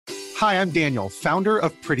Hi, I'm Daniel, founder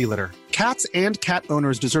of Pretty Litter. Cats and cat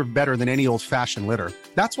owners deserve better than any old-fashioned litter.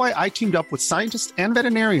 That's why I teamed up with scientists and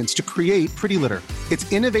veterinarians to create Pretty Litter.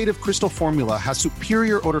 Its innovative crystal formula has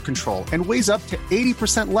superior odor control and weighs up to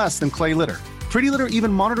 80% less than clay litter. Pretty Litter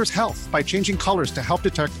even monitors health by changing colors to help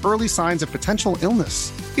detect early signs of potential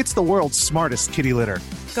illness. It's the world's smartest kitty litter.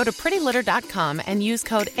 Go to prettylitter.com and use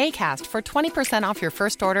code ACAST for 20% off your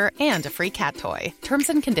first order and a free cat toy. Terms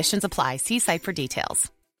and conditions apply. See site for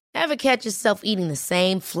details. Ever catch yourself eating the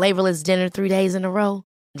same flavorless dinner 3 days in a row?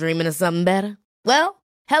 Dreaming of something better? Well,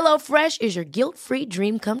 HelloFresh is your guilt-free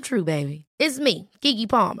dream come true, baby. It's me, Keke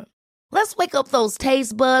Palmer. Let's wake up those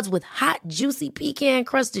taste buds with hot, juicy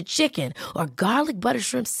pecan-crusted chicken or garlic butter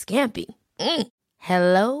shrimp scampi.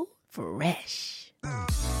 Hello Fresh.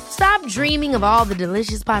 Stop dreaming of all the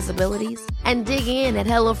delicious possibilities and dig in at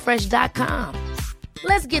HelloFresh.com.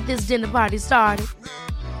 Let's get this dinner party started.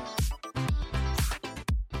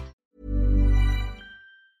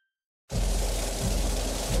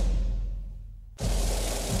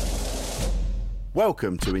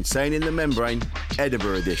 Welcome to Insane in the Membrane,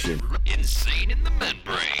 Edinburgh edition. Insane in the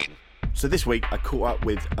Membrane. So this week I caught up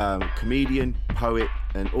with comedian, poet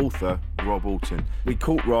and author Rob Auton. We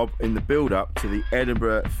caught Rob in the build-up to the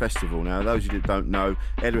Edinburgh Festival. Now, those of you that don't know,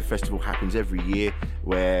 Edinburgh Festival happens every year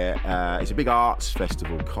where it's a big arts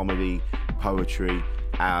festival, comedy, poetry,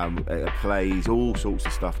 plays, all sorts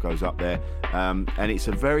of stuff goes up there. And it's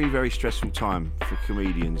a very, very stressful time for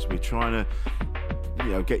comedians. We're trying to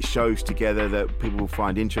get shows together that people will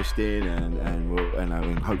find interesting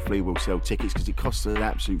and hopefully we'll sell tickets because it costs an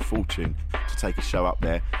absolute fortune to take a show up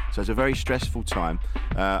there. So it's a very stressful time.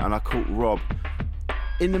 And I caught Rob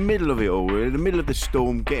in the middle of it all. We're in the middle of the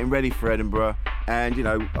storm, getting ready for Edinburgh. And,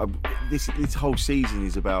 this whole season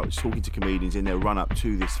is about talking to comedians in their run-up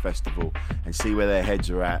to this festival and see where their heads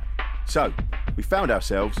are at. So we found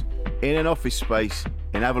ourselves in an office space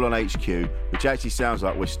in Avalon HQ, which actually sounds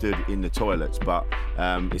like we're stood in the toilets, but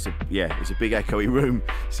it's a big echoey room.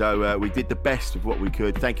 So we did the best of what we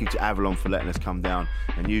could. Thank you to Avalon for letting us come down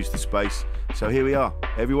and use the space. So here we are,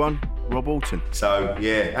 everyone. Rob Auton. So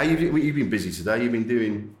yeah, you've been busy today. You've been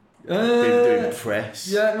doing press.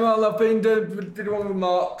 Yeah, well, I've did one with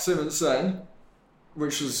Mark Simonsen,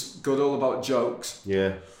 which was good, all about jokes.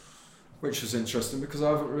 Yeah. Which was interesting because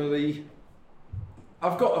I've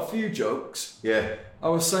got a few jokes. Yeah. I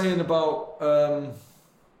was saying about,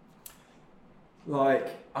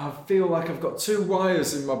 I feel like I've got two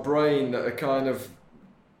wires in my brain that are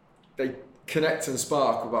they connect and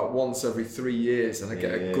spark about once every 3 years, and I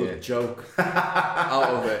get a good joke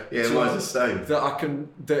out of it. Yeah, mine's the same.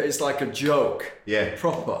 That it's like a joke. Yeah.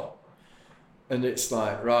 Proper. And it's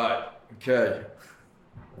like, right, okay,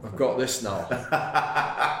 I've got this now.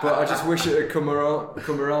 But I just wish it had come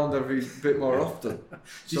around every bit more often.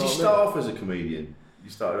 Did you start off as a comedian? You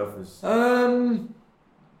started off as...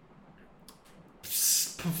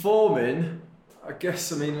 performing, I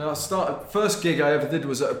guess. First gig I ever did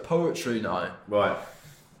was at a poetry night. Right.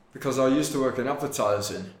 Because I used to work in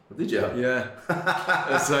advertising. Did you? Yeah.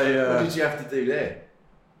 What did you have to do there?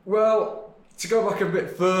 Well, to go back a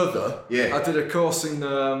bit further, yeah. I did a course in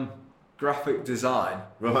graphic design.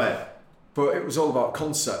 Right. But it was all about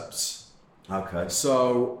concepts. Okay.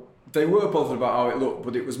 So they were bothered about how it looked,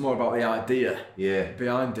 but it was more about the idea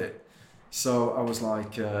behind it. So I was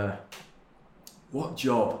like, what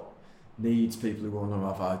job needs people who want to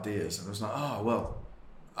have ideas? And I was like,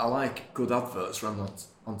 I like good adverts run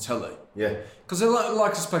on telly. Yeah. Because they're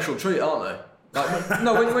like a special treat, aren't they?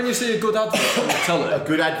 When you see a good advert on the telly. A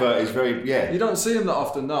good advert is very, You don't see them that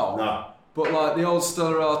often now. No. But like the old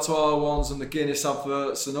Stella Artois ones and the Guinness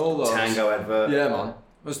adverts and all those. Tango advert. Yeah, man. I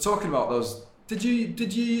was talking about those. Did you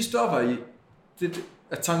used to have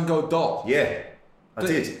a Tango doll? Yeah, I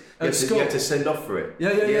did. You had to send off for it.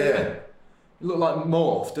 Yeah. It looked like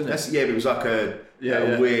morph, didn't it? But it was like a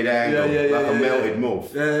weird angle, a melted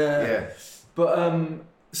morph. Yeah. But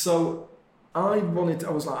so I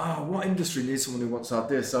was like, what industry needs someone who wants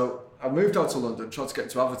ideas? So I moved out to London, tried to get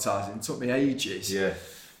into advertising. It took me ages. Yeah.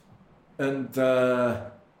 And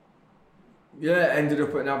ended up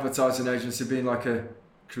at an advertising agency being like a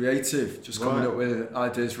creative, just coming up with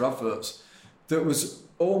ideas for adverts. That was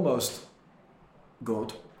almost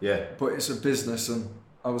good. Yeah. But it's a business and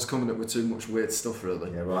I was coming up with too much weird stuff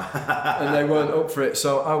really. Yeah, right. And they weren't up for it.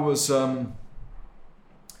 So I was, I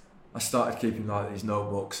started keeping like these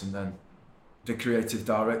notebooks, and then the creative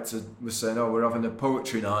director was saying, we're having a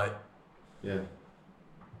poetry night. Yeah.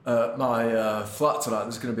 My flat tonight,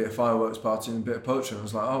 there's going to be a fireworks party and a bit of poetry. And I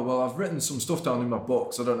was like, I've written some stuff down in my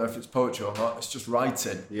books. I don't know if it's poetry or not. It's just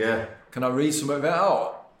writing. Yeah. Can I read some of it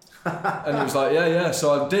out? And he was like, yeah.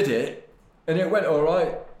 So I did it, and it went all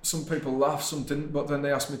right. Some people laughed, some didn't, but then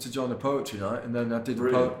they asked me to join a poetry night, and then I did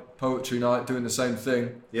a poetry night doing the same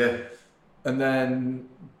thing. Yeah. And then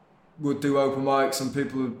would do open mics, and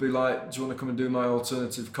people would be like, do you want to come and do my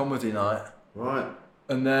alternative comedy night? Right.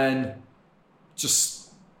 And then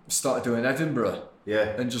just started doing Edinburgh.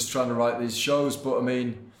 Yeah. And just trying to write these shows. But I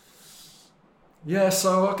mean, yeah,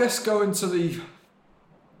 so I guess going to the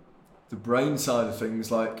brain side of things,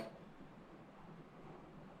 like,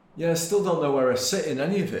 yeah, I still don't know where I sit in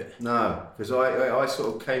any of it. No, because I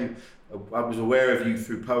sort of I was aware of you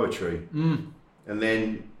through poetry. And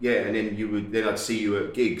then, then I'd see you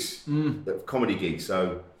at gigs, at comedy gigs.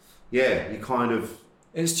 So, yeah, you kind of...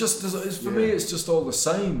 It's just, for me, it's just all the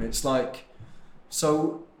same. It's like,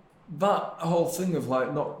 so that whole thing of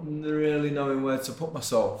like not really knowing where to put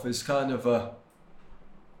myself is kind of a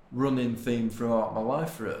running theme throughout my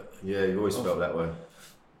life, really. Yeah, you always felt that way.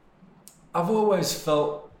 I've always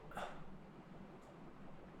felt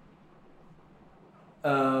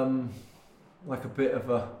like a bit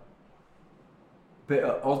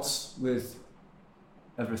at odds with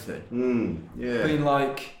everything. Yeah. Being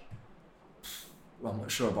like, well, I'm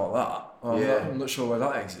not sure about that. I'm not sure where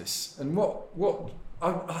that exists. And what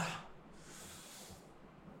I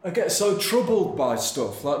get so troubled by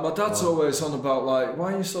stuff. Like my dad's always on about like,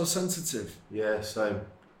 why are you so sensitive? Yeah, same.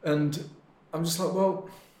 And I'm just like, well,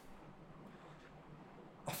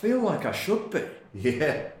 I feel like I should be.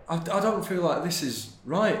 Yeah. I don't feel like this is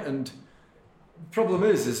right. And the problem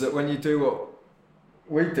is that when you do what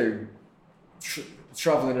we do,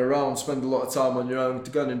 travelling around, spend a lot of time on your own,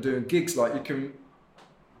 going and doing gigs, like you can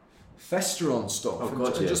fester on stuff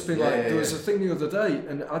and just be like, there was a thing the other day,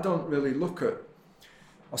 and I don't really look at,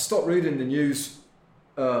 I stopped reading the news,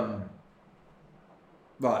 I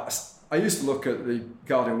used to look at the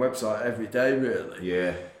Guardian website every day, really.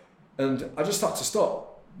 Yeah. And I just had to stop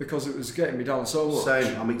because it was getting me down so much.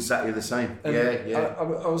 Same, I'm exactly the same. And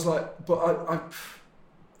I was like, but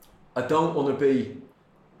I don't want to be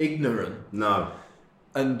ignorant. No.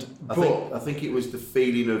 And I think it was the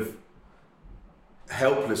feeling of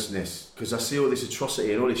helplessness, because I see all this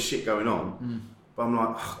atrocity and all this shit going on, but I'm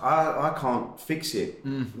like, I can't fix it.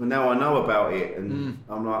 And now I know about it, and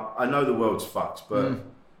I'm like, I know the world's fucked, but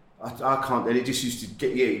I can't. And it just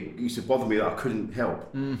used to bother me that I couldn't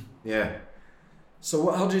help. Yeah.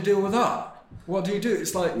 So how do you deal with that? What do you do?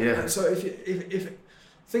 It's like, so if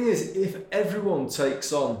thing is, if everyone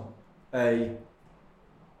takes on a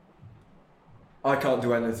I can't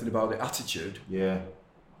do anything about it attitude,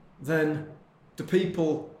 then the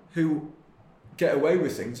people who get away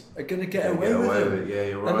with things are going to get away with it. Yeah,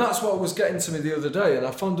 you're right. And that's what was getting to me the other day. And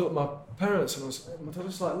I phoned up my parents, and my dad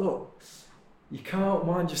was like, look, you can't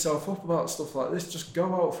wind yourself up about stuff like this. Just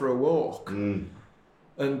go out for a walk.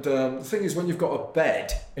 And the thing is, when you've got a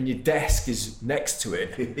bed and your desk is next to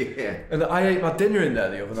it, and I ate my dinner in there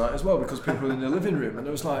the other night as well because people were in the living room, and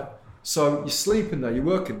it was like, so you're sleeping there, you're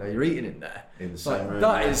working there, you're eating in there. In the same room.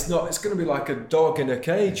 That is not, it's going to be like a dog in a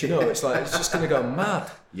cage, you know, it's like, it's just going to go mad.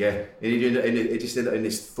 Yeah, and it just ended up in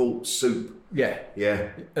this thought soup. Yeah. Yeah.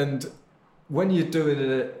 And when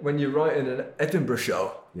you're writing an Edinburgh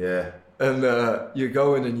show, and you're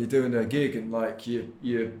going and you're doing a gig, and like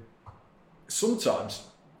you sometimes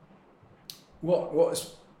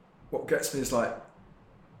what gets me is like,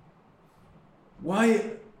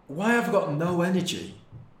 why have I got no energy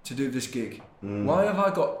to do this gig? Why have I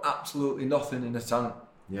got absolutely nothing in the tank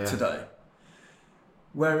today?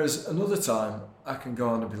 Whereas another time I can go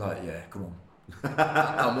on and be like, yeah, come on,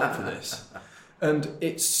 I'm up for this. And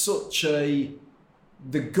it's such the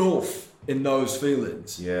gulf in those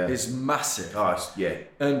feelings is massive.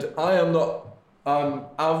 And I am not,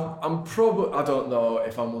 I'm probably, I don't know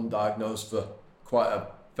if I'm undiagnosed for quite a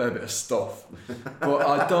fair bit of stuff, but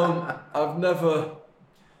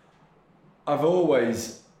I've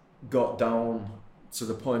always got down to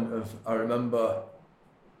the point of, I remember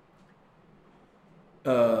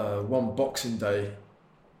one Boxing Day,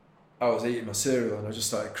 I was eating my cereal and I just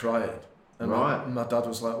started crying. And my dad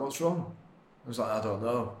was like, what's wrong? I was like, I don't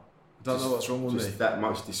know. I don't know what's wrong with me. Just that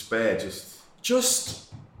much despair, just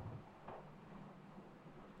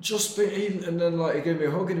being, and then like he gave me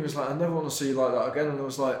a hug and he was like, I never want to see you like that again. And I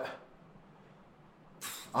was like,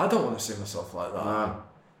 I don't want to see myself like that. No.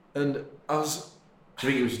 And I was... Do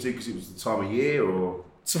you think it was because it was the time of year, or...?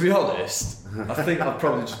 To be honest, I think I've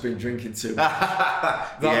probably just been drinking too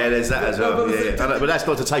much. There's that as well. But that's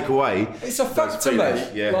not to take away. It's a fact to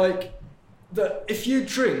me, like, that if you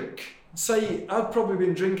drink, say, I've probably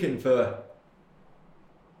been drinking for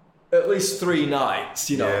at least 3 nights,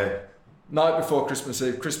 you know. night before Christmas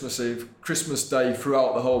Eve, Christmas Day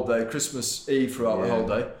throughout the whole day, Christmas Eve throughout the whole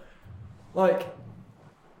day. Like,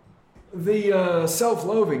 the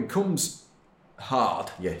self-loathing comes hard.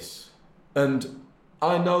 Yes. And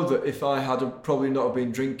I know that if I had probably not have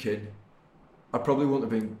been drinking, I probably wouldn't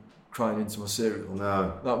have been crying into my cereal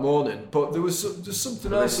that morning. But there's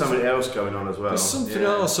something else. There's something else going on as well. There's something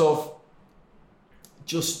else of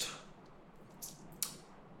just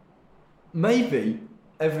maybe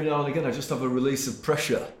every now and again I just have a release of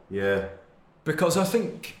pressure. Yeah. Because I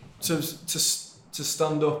think to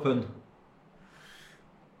stand up and,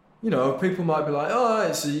 you know, people might be like, oh,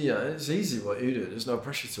 it's easy what you do. There's no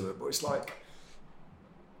pressure to it. But it's like,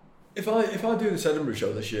 if I do this Edinburgh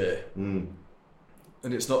show this year,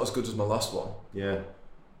 and it's not as good as my last one,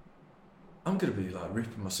 I'm gonna be like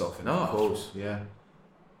ripping myself in half. Of course, yeah.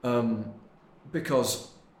 Because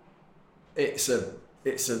it's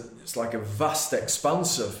like a vast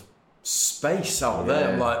expanse of space out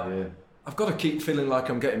there. I'm like, I've got to keep feeling like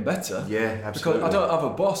I'm getting better. Yeah, absolutely. Because I don't have a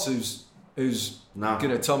boss who's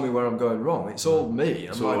gonna tell me where I'm going wrong. It's all me.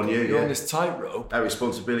 It's all on you. You're on this tightrope. That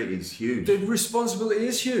responsibility is huge. The responsibility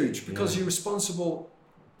is huge because you're responsible.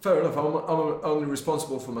 Fair enough, I'm only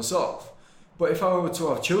responsible for myself. But if I were to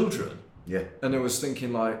have children, and I was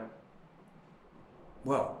thinking like,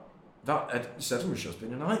 well, this Edinburgh show's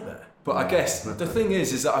been a nightmare. But I guess the thing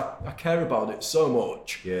is that I care about it so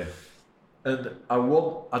much. Yeah. And I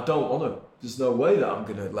don't want to, there's no way that I'm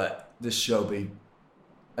going to let this show be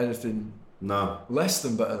anything less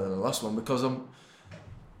than better than the last one, because I'm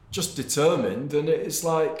just determined, and it's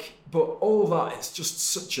like, but all that, it's just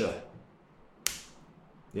such a,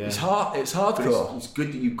 it's hardcore. It's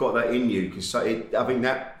good that you've got that in you, because I think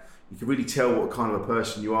that you can really tell what kind of a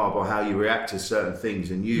person you are by how you react to certain things,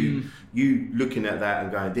 and you looking at that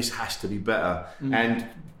and going, this has to be better. And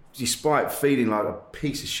despite feeling like a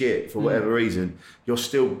piece of shit for whatever reason, you're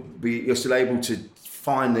still able to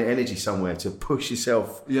find the energy somewhere to push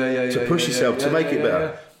yourself, to make it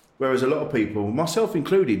better. Whereas a lot of people, myself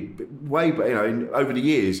included, over the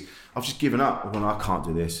years, I've just given up. I'm like, I can't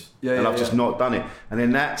do this, and I've just not done it. And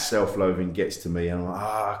then that self-loathing gets to me, and I'm like,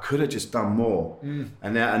 I could have just done more.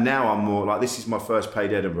 And now I'm more like, this is my first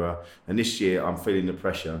paid Edinburgh, and this year I'm feeling the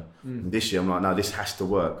pressure. And this year I'm like, no, this has to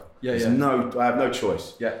work. I have no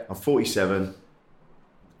choice. I'm 47.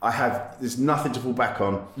 There's nothing to fall back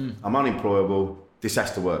on. I'm unemployable. This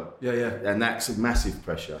has to work. And that's a massive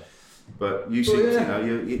pressure. But you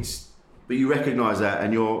but you recognise that,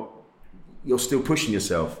 and you're still pushing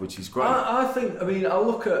yourself, which is great. I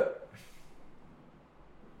look at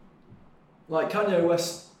like Kanye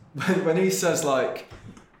West when he says like,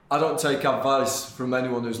 I don't take advice from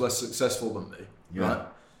anyone who's less successful than me. Right?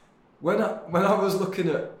 When I was looking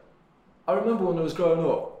at, I remember when I was growing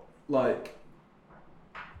up, like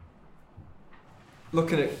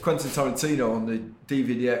looking at Quentin Tarantino on the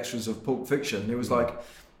DVD extras of Pulp Fiction, it was like,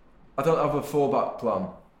 I don't have a fallback plan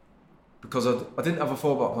because I didn't have a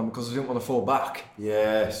fallback plan because I didn't want to fall back.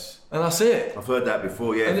 Yes. And that's it. I've heard that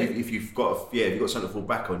before. Yeah. If you've got something to fall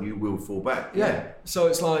back on, you will fall back. Yeah. So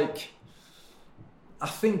it's like, I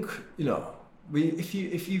think, if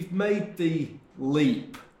you've made the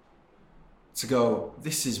leap to go,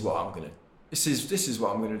 this is what I'm gonna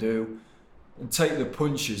do, and take the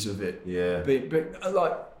punches of it. Yeah. But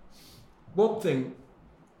like, one thing,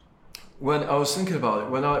 when I was thinking about it,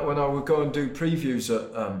 when I would go and do previews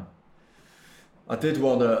at, I did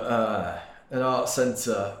one at an art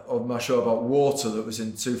centre of my show about water that was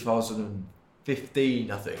in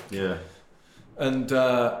 2015, I think. Yeah. And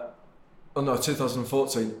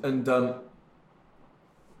 2014, and I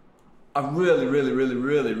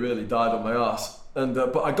really died on my arse, and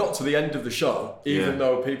but I got to the end of the show, even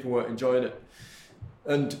though people weren't enjoying it,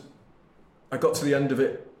 and I got to the end of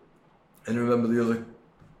it, and I remember the other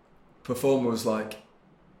performer was like,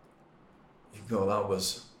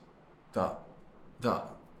 that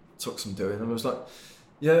took some doing. And I was like,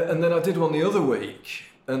 and then I did one the other week,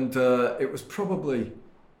 and it was probably,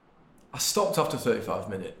 I stopped after 35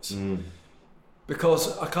 minutes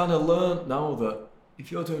because I kind of learned now that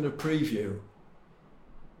if you're doing a preview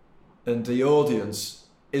and the audience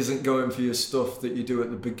isn't going for your stuff that you do at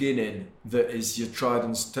the beginning, that is your tried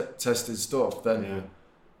and tested stuff, then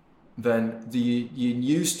the your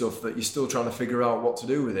new stuff that you're still trying to figure out what to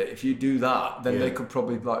do with it, if you do that, then they could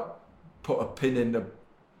probably like put a pin in the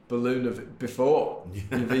balloon of it before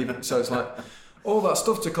you've even, so it's like all that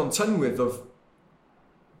stuff to contend with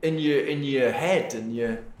in your head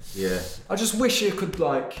and I just wish you could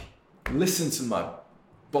like listen to my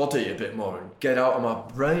body a bit more and get out of my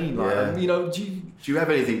brain, like, do you have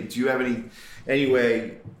anything you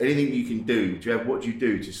can do? What do you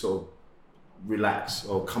do to sort of relax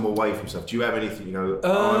or come away from stuff? Do you have anything you go,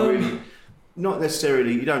 I really, not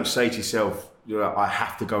necessarily, you don't say to yourself, you're like, I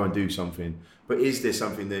have to go and do something, but is there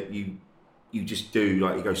something that you just do,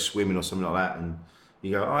 like you go swimming or something like that, and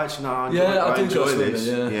you go, oh, actually, no, I enjoy this.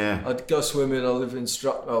 Yeah. I'd go swimming. I live in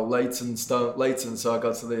Leighton, so I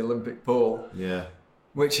go to the Olympic pool. Yeah.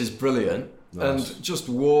 Which is brilliant. Nice. And just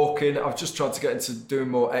walking, I've just tried to get into doing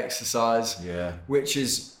more exercise. Yeah. Which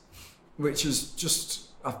is just,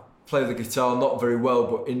 I play the guitar not very well,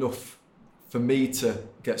 but enough for me to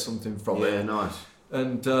get something from it. Yeah, nice.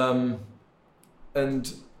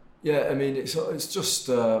 And yeah, I mean, it's just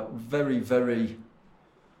very, very,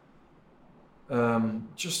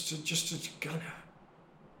 just to kind of,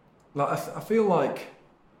 like, I feel like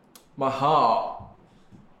my heart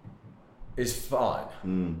is fine.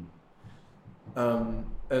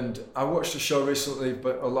 And I watched a show recently,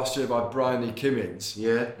 last year by Bryony Kimmins.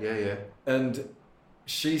 Yeah. And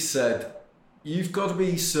she said, you've got to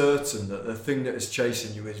be certain that the thing that is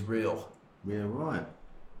chasing you is real. Yeah, right.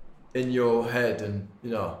 In your head, and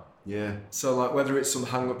Yeah. So like whether it's some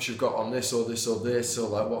hang-ups you've got on this or this or this, or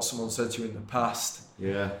like what someone said to you in the past.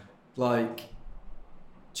 Yeah. Like,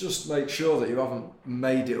 just make sure that you haven't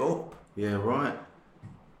made it up. Yeah, right.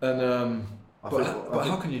 And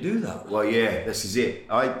how can you do that? Well, yeah, this is it.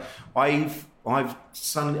 I've only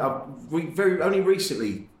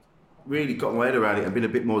recently really got my head around it and been a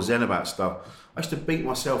bit more zen about stuff. I used to beat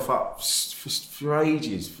myself up for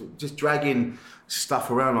ages, just dragging stuff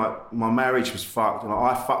around. Like, my marriage was fucked, and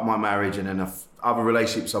I fucked my marriage, and then other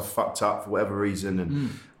relationships I've fucked up for whatever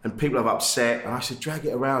reason, and people have upset, and I said drag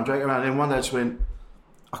it around, and then one day I just went,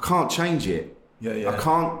 I can't change it. Yeah. I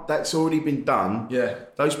can't. That's already been done. Yeah.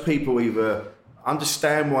 Those people either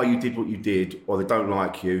understand why you did what you did, or they don't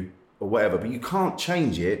like you, or whatever. But you can't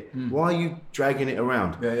change it. Why are you dragging it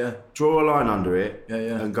around? Yeah. Draw a line under it. Yeah.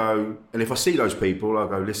 And go. And if I see those people, I'll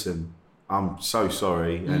go, listen, I'm so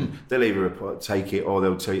sorry, and they'll either take it or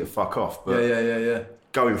they'll tell you to fuck off. But yeah.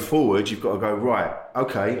 Going forward, you've got to go, right,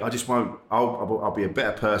 okay, I just won't. I'll be a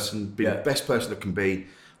better person, be the best person I can be.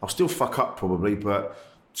 I'll still fuck up probably, but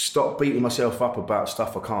stop beating myself up about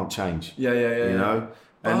stuff I can't change. Yeah. You know.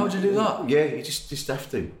 And how do you do that? Yeah, you just have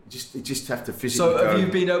to. You just have to physically. So have you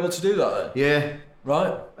been able to do that then? Yeah.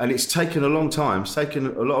 Right. And it's taken a long time. It's taken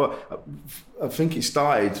a lot of. I think it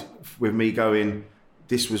started with me going,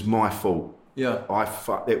 this was my fault. Yeah.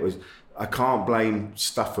 I can't blame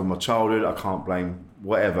stuff from my childhood. I can't blame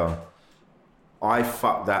whatever. I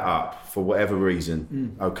fucked that up for whatever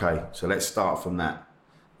reason. Okay, so let's start from that.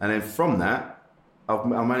 And then from that,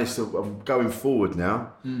 I'm going forward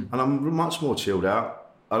now, and I'm much more chilled out.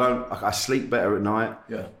 I sleep better at night.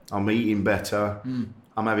 Yeah. I'm eating better.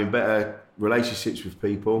 I'm having better relationships with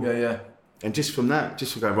people. Yeah. And just from that,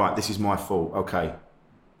 just going, right, this is my fault. Okay,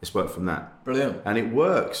 let's work from that. Brilliant. And it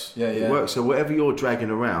works. Yeah. It works. So whatever you're dragging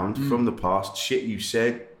around from the past, shit you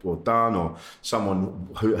said or done, or someone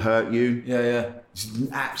who hurt you. Yeah. There's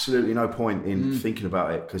absolutely no point in thinking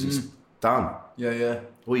about it, because it's done. Yeah.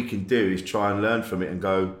 All you can do is try and learn from it and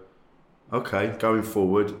go, okay, going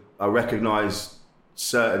forward, I recognise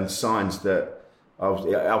certain signs that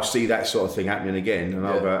I'll see that sort of thing happening again, and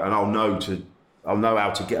I'll know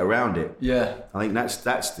how to get around it. Yeah, I think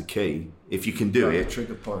that's the key. If you can do it,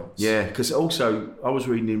 trigger points. Yeah, because also I was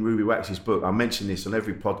reading in Ruby Wax's book. I mentioned this on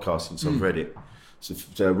every podcast since I've read it.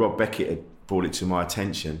 So Rob Beckett had brought it to my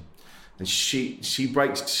attention, and she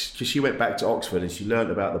breaks, because she went back to Oxford and she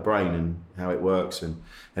learnt about the brain and how it works, and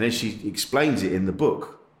then she explains it in the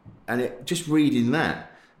book. And just reading that,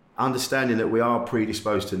 understanding that we are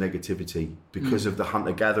predisposed to negativity because of the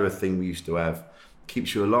hunter-gatherer thing we used to have,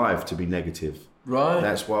 keeps you alive to be negative. Right.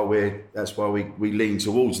 That's why we lean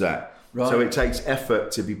towards that. Right. So it takes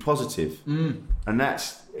effort to be positive, and and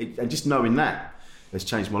just knowing that has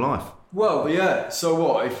changed my life. Well, yeah. So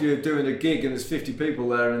what if you're doing a gig and there's 50 people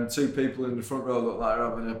there and 2 people in the front row look like they're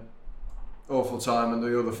having an awful time and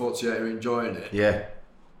the other 48 are enjoying it? Yeah.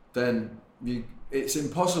 Then it's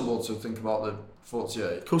impossible to think about the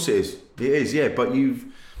 48. Of course it is. It is, yeah. But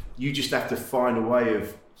you just have to find a way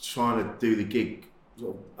of trying to do the gig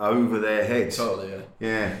sort of over their heads. Totally, yeah.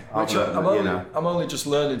 Yeah. I'm only just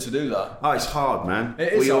learning to do that. Oh, it's hard, man.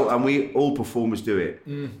 It is hard. We all performers do it.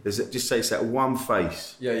 There's just say it's that one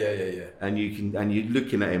face. Yeah. And you're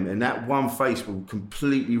looking at him, and that one face will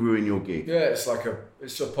completely ruin your gig. Yeah,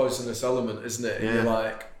 it's a poisonous element, isn't it? And you're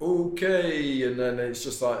like, okay, and then it's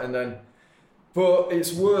just like, but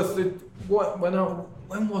it's worth it.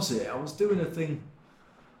 When was it? I was doing a thing.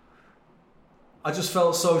 I just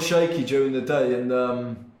felt so shaky during the day, and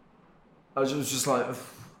I was just like a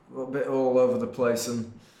bit all over the place,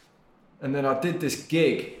 and then I did this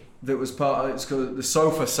gig that was part of it's called the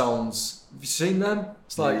Sofa Sounds. Have you seen them?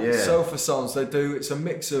 It's like Sofa Sounds. It's a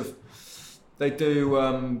mix of, they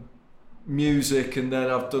do music, and then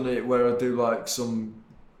I've done it where I do like some,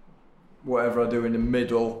 whatever I do in the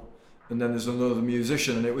middle, and then there's another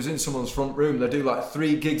musician, and it was in someone's front room. They do like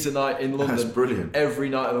 3 gigs a night in London. That's brilliant. Every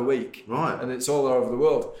night of the week. Right. And it's all over the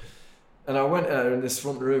world. And I went there in this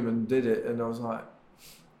front room and did it, and I was like,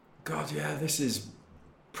 God, yeah, this is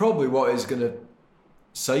probably what is going to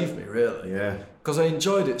save me, really. Yeah. Because I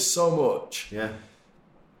enjoyed it so much. Yeah.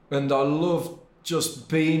 And I loved just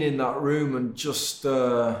being in that room and just...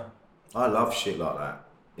 I love shit like that.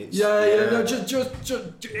 No, just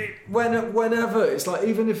whenever. It's like,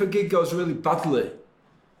 even if a gig goes really badly,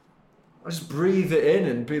 I just breathe it in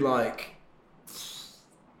and be like,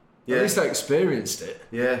 at least I experienced it.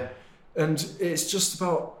 Yeah. And it's just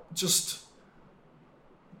about just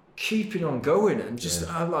keeping on going, and just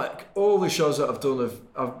I like all the shows that I've done.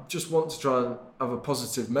 I've just want to try and have a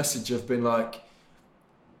positive message of being like,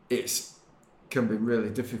 it's can be really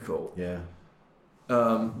difficult. Yeah.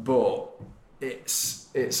 But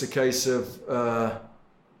it's a case of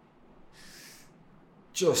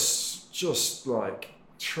just like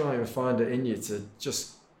try and find it in you to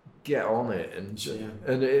just get on it, and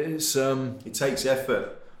it's it takes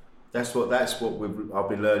effort. That's what I've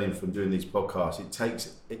been learning from doing these podcasts.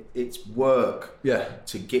 It's work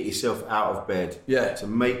to get yourself out of bed, to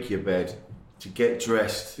make your bed, to get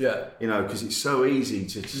dressed, you know, because it's so easy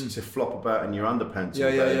to flop about in your underpants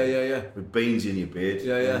with beans in your beard,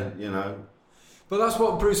 and, you know. But that's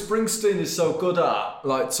what Bruce Springsteen is so good at,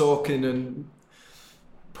 like talking and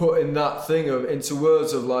putting that thing into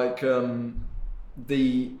words of like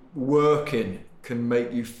the working can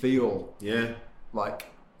make you feel like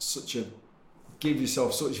give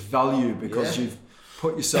yourself such value because you've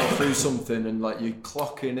put yourself through something, and like you're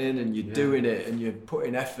clocking in and you're doing it and you're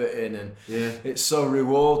putting effort in, and it's so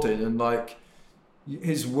rewarding. And like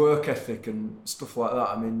his work ethic and stuff like that,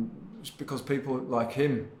 I mean, it's because people like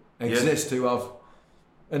him exist who have.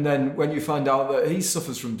 And then when you find out that he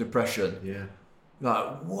suffers from depression,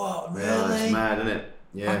 like, what, really? Yeah, that's mad, isn't it?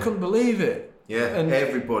 Yeah. I couldn't believe it. Yeah, and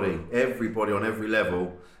everybody on every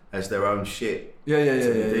level has their own shit.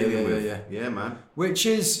 Yeah, man. Which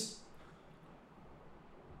is,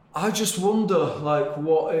 I just wonder, like,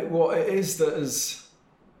 what it is that is,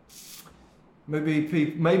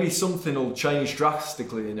 maybe something will change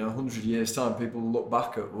drastically in 100 years' time. People will look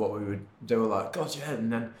back at what they were like, God,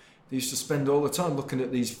 and then they used to spend all the time looking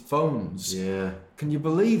at these phones. Yeah. Can you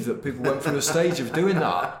believe that people went through a stage of doing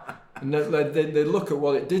that? And they look at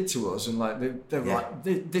what it did to us, and like they're like,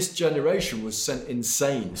 this generation was sent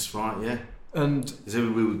insane. That's right, yeah. And as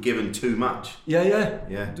if we were given too much. Yeah.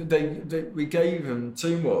 We gave them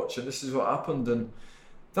too much, and this is what happened, and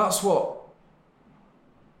that's what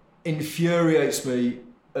infuriates me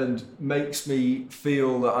and makes me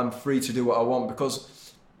feel that I'm free to do what I want, because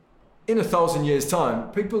in 1,000 years' time,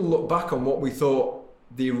 people look back on what we thought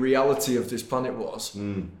the reality of this planet was,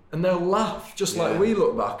 and they'll laugh just like we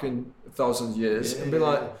look back in 1,000 years and be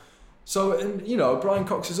like, so, and you know, Brian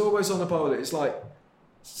Cox is always on about it. It's like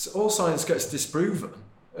all science gets disproven,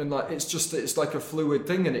 and like it's like a fluid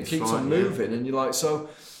thing, and it keeps on moving, and you're like, so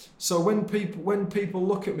when people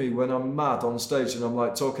look at me when I'm mad on stage and I'm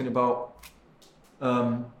like talking about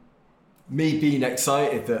me being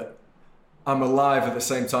excited that I'm alive at the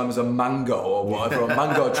same time as a mango or whatever, a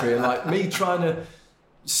mango tree, and like me trying to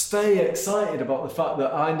stay excited about the fact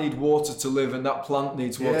that I need water to live and that plant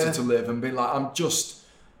needs water to live, and being like, I'm just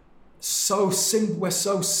so simple. We're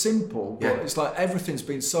so simple, but it's like everything's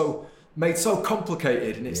been made so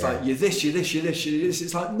complicated, and it's like you're this.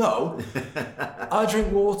 It's like, no, I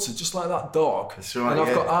drink water just like that dog. That's right, and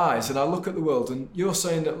I've got eyes, and I look at the world. And you're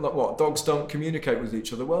saying that, like, what, dogs don't communicate with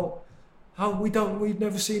each other? Well, we've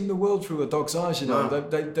never seen the world through a dog's eyes, you know. No.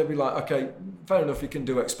 They'll be like, okay, fair enough, you can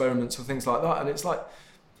do experiments or things like that, and it's like,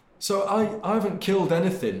 so I haven't killed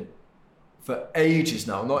anything for ages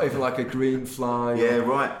now, not even like a green fly. Yeah,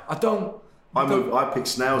 right. I pick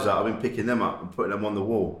snails up. I've been picking them up and putting them on the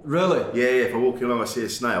wall. Really? Yeah. If I'm walking along, I see a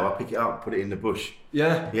snail, I pick it up and put it in the bush.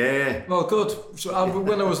 Yeah. Yeah. Well, good. So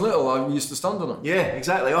when I was little, I used to stand on them. Yeah,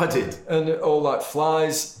 exactly. I did. And all like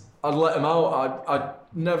flies, I'd let them out. I'd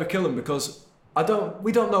never kill them because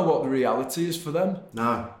we don't know what the reality is for them.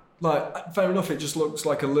 No. Like, fair enough, it just looks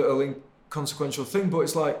like a little inconsequential thing, but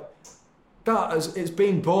it's like it's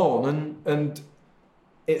been born and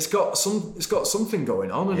it's got something going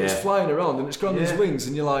on, and it's flying around and it's got these wings,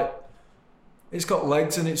 and you're like, it's got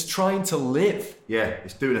legs and it's trying to live. Yeah,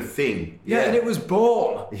 it's doing a thing. Yeah, and it was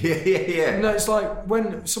born. Yeah. And it's like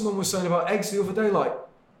when someone was saying about eggs the other day, like,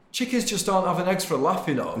 chickens just aren't having eggs for a laugh,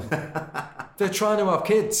 you know. They're trying to have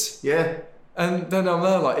kids. Yeah. And then I'm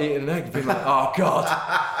there like eating an egg, being like, oh God.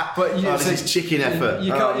 But this is chicken effort.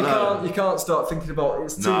 You can't start thinking about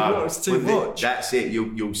it's too much. That's it.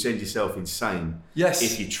 You'll send yourself insane. Yes.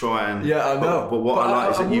 If you try and. Yeah, I know. But what I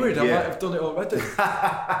like is I'm worried I might have done it already.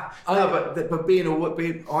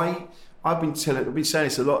 I've been saying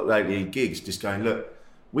this a lot lately in gigs, just going, look,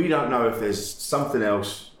 we don't know if there's something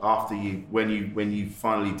else after you when you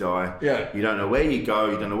finally die. Yeah. You don't know where you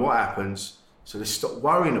go. You don't know what happens. So let's stop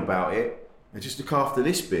worrying about it. And just look after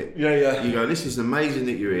this bit. Yeah. You go, this is amazing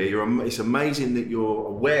that you're here. It's amazing that you're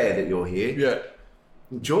aware that you're here. Yeah.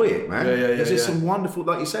 Enjoy it, man. Yeah. There's some wonderful,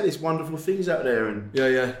 like you said, there's wonderful things out there, and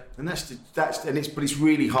and but it's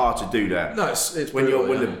really hard to do that. No, it's when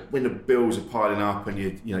brutal, when the bills are piling up and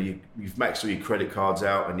you've maxed all your credit cards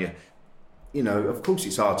out and you know, of course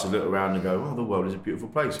it's hard to look around and go, oh, the world is a beautiful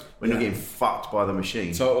place when you're getting fucked by the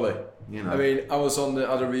machine. Totally. You know. I mean, I was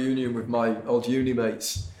had a reunion with my old uni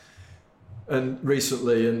mates. And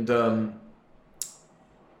recently,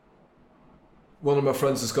 one of my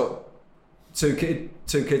friends has got two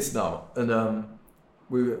kids now, and I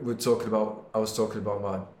was talking about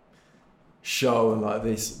my show and like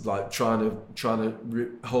this, like trying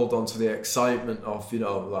to hold on to the excitement of, you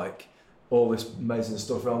know, like all this amazing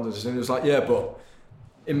stuff around us. And it was like, yeah, but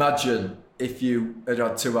imagine if you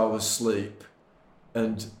had 2 hours sleep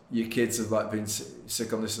and your kids have like been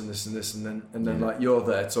sick on this and this and this, and then like you're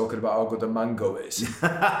there talking about how good a mango is.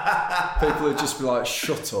 People would just be like,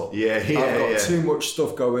 shut up. I've got too much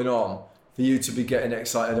stuff going on for you to be getting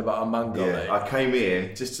excited about a mango. Mate. I came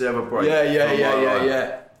here just to have a break.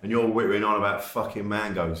 Yeah. And you're whittering on about fucking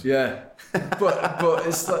mangoes. Yeah, but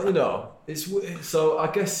it's like, you know, it's so I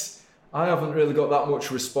guess I haven't really got that much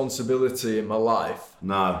responsibility in my life.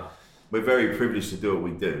 No. We're very privileged to do what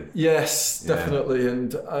we do. Yes, definitely,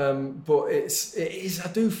 and but it is.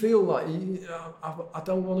 I do feel like I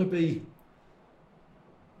don't want to be.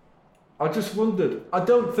 I just wondered. I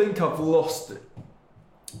don't think I've lost it.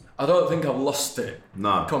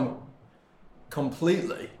 No.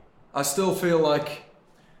 Completely. I still feel like.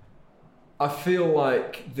 I feel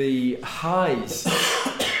like the highs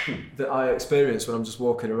that I experience when I'm just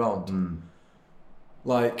walking around.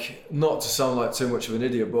 Like, not to sound like too much of an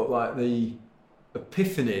idiot, but like the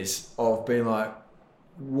epiphanies of being like,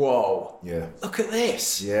 whoa, look at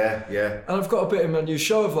this. Yeah. And I've got a bit of my new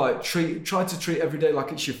show of like, try to treat every day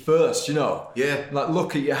like it's your first, you know? Yeah. Like,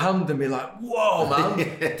 look at your hand and be like, whoa, man,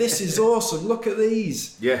 this is awesome. Look at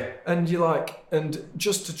these. Yeah. And you're like, and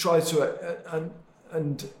just to try to,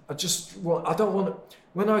 and I don't want to,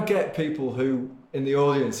 when I get people who in the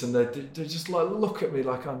audience and they just like, look at me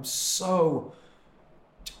like I'm so...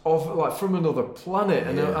 like from another planet,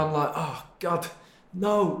 and I'm like, oh God,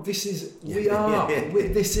 no, this is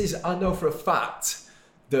this is. I know for a fact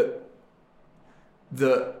that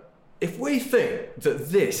if we think that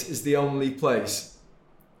this is the only place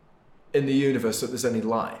in the universe that there's any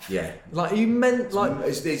life, like you meant like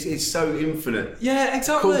it's so infinite. Yeah,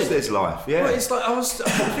 exactly. Of course, there's life. Yeah, but it's like I was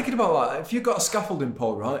thinking about like if you've got a scaffolding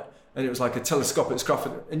pole, right? And it was like a telescopic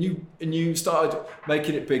scaffold, and you started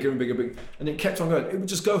making it bigger and bigger, and it kept on going. It would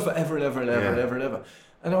just go forever and ever and ever and ever and ever.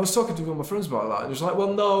 And I was talking to one of my friends about that, and it was like,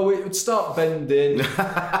 well, no, it would start bending,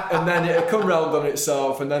 and then it'd come round on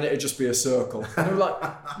itself, and then it'd just be a circle. And I was like,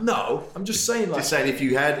 no, I'm just saying, like, just saying, if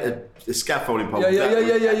you had a scaffolding pole, with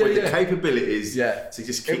the capabilities, to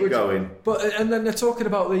just keep going. But and then they're talking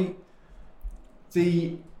about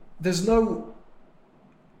there's no.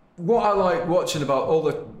 What I like watching about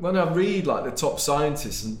when I read like the top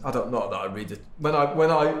scientists, and I don't know that I read it, when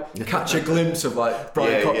I catch a glimpse of like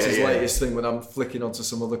Brian Cox's latest thing when I'm flicking onto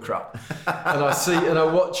some other crap, and I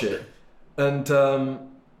watch it,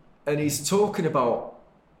 and he's talking about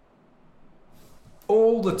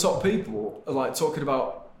all the top people are like talking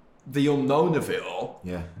about the unknown of it all.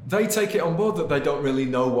 Yeah. They take it on board that they don't really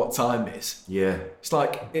know what time is. Yeah. It's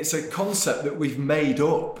like it's a concept that we've made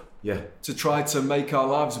up. Yeah. To try to make our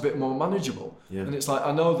lives a bit more manageable. Yeah. And it's like,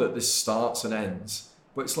 I know that this starts and ends,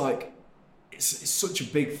 but it's like, it's such a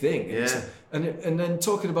big thing. Yeah. And then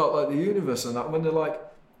talking about like the universe and that, when they're like,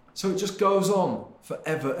 so it just goes on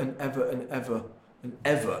forever and ever and ever and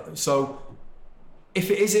ever. So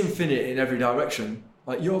if it is infinite in every direction,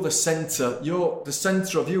 like you're the center of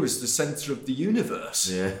you is the center of the universe.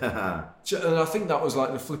 Yeah. And I think that was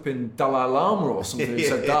like the flipping Dalai Lama or something who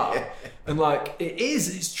said that. And like,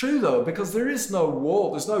 it's true though, because there is no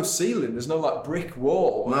wall, there's no ceiling, there's no like brick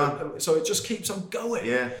wall. No. So it just keeps on going.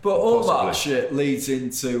 Yeah. But all that shit leads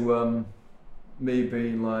into me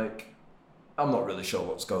being like, I'm not really sure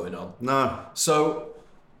what's going on. No. So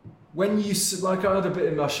when you, like I had a bit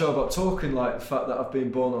in my show about talking like the fact that I've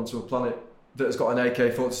been born onto a planet that has got an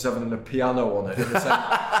AK-47 and a piano on it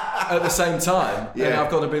at the same time, and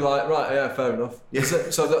I've got to be like, right, yeah, fair enough. Yeah. Is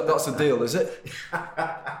it? So that's the deal, is it?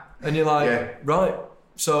 And you're like, right,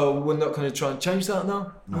 so we're not going to try and change that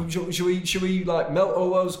now? No. Should we like melt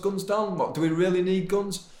all those guns down? What, do we really need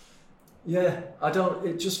guns? Yeah, I don't,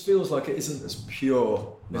 it just feels like it isn't as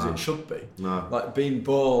pure as it should be. No. Like being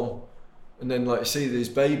born and then like you see these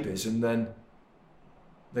babies and then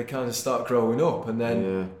they kind of start growing up and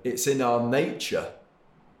then it's in our nature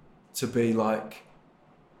to be like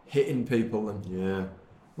hitting people and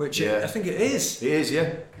which I think it is. It is,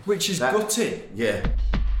 yeah. Which is gutting. Yeah.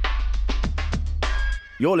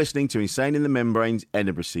 You're listening to Insane in the Membrane's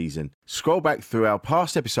Edinburgh season. Scroll back through our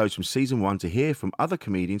past episodes from season 1 to hear from other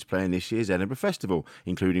comedians playing this year's Edinburgh Festival,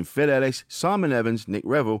 including Phil Ellis, Simon Evans, Nick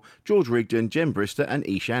Revell, George Rigdon, Jem Brister and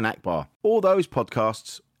Ishan Akbar. All those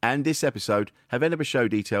podcasts and this episode have Edinburgh show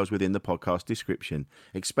details within the podcast description.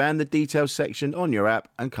 Expand the details section on your app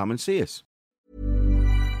and come and see us.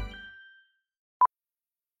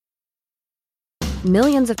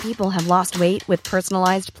 Millions of people have lost weight with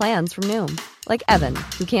personalized plans from Noom. Like Evan,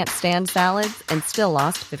 who can't stand salads and still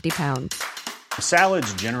lost 50 pounds.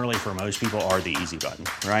 Salads generally for most people are the easy button,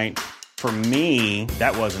 right? For me,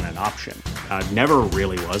 that wasn't an option. I never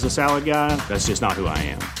really was a salad guy. That's just not who I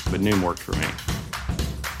am. But Noom worked for me.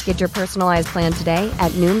 Get your personalized plan today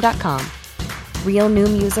at Noom.com. Real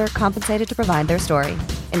Noom user compensated to provide their story.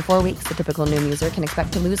 In 4 weeks, the typical Noom user can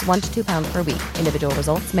expect to lose 1 to 2 pounds per week. Individual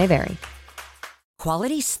results may vary.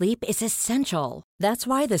 Quality sleep is essential. That's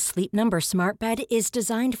why the Sleep Number Smart Bed is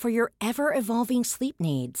designed for your ever-evolving sleep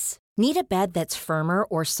needs. Need a bed that's firmer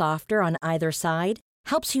or softer on either side?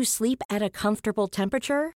 Helps you sleep at a comfortable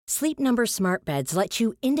temperature? Sleep Number Smart Beds let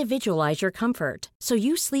you individualize your comfort, so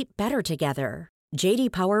you sleep better together. J.D.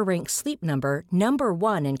 Power ranks Sleep Number number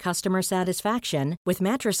 1 in customer satisfaction with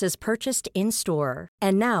mattresses purchased in-store.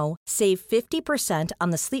 And now, save 50%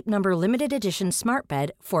 on the Sleep Number Limited Edition Smart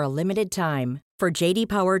Bed for a limited time. For J.D.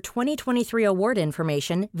 Power 2023 award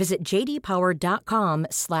information, visit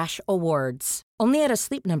jdpower.com/awards. Only at a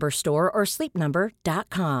Sleep Number store or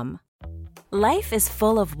sleepnumber.com. Life is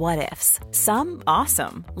full of what-ifs. Some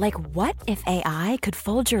awesome, like what if AI could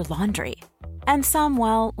fold your laundry? And some,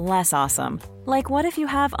 well, less awesome, like what if you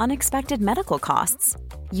have unexpected medical costs?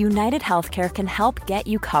 United Healthcare can help get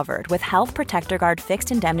you covered with Health Protector Guard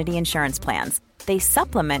fixed indemnity insurance plans. They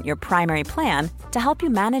supplement your primary plan to help you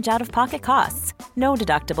manage out-of-pocket costs. No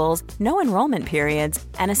deductibles, no enrollment periods,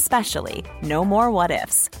 and especially no more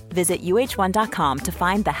what-ifs. Visit uh1.com to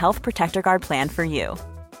find the Health Protector Guard plan for you.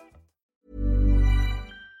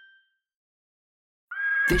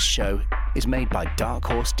 This show is made by Dark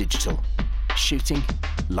Horse Digital. Shooting,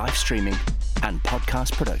 live streaming, and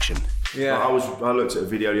podcast production. Yeah, I looked at a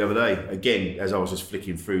video the other day, again, as I was just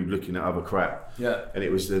flicking through, looking at other crap. Yeah. And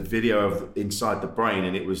it was the video of inside the brain,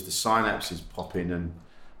 and it was the synapses popping, and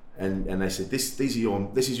they said, these are your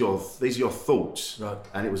thoughts. Right.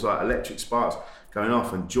 And it was like electric sparks going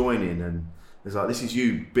off and joining, and it's like, this is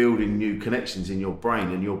you building new connections in your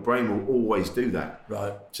brain, and your brain will always do that.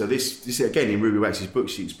 Right. So this again, in Ruby Wax's book,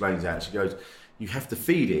 she explains that. She goes, you have to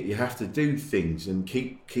feed it, you have to do things and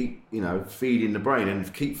keep feeding the brain,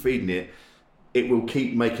 and keep feeding it, it will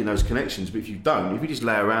keep making those connections. But if you don't, if you just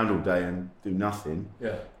lay around all day and do nothing,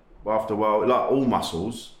 after a while, like all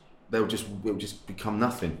muscles, it'll just become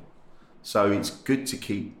nothing. So it's good to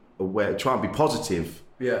keep aware, try and be positive,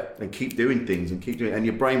 and keep doing things and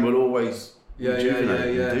your brain will always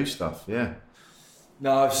rejuvenate and do stuff.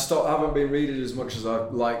 No, I haven't been reading as much as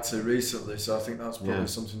I'd like to recently, so I think that's probably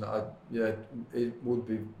something that it would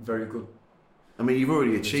be very good. I mean, you've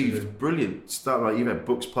already achieved brilliant stuff, like you've had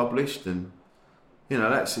books published, and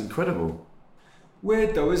that's incredible.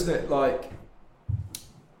 Weird though, isn't it? Like,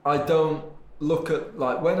 I don't look at,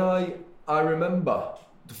 like, when I remember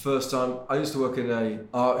the first time I used to work in an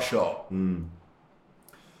art shop.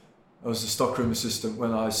 I was a stockroom assistant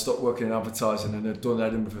when I stopped working in advertising and had done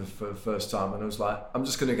Edinburgh for the first time, and I was like, I'm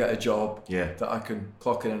just going to get a job that I can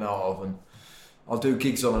clock in and out of, and I'll do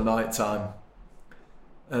gigs on a night time.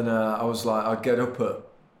 And I was like, I'd get up at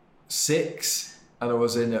 6 and I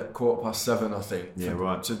was in at 7:15, I think, to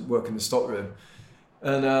work in the stockroom.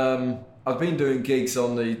 And I'd been doing gigs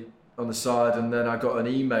on the side, and then I got an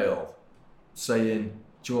email saying,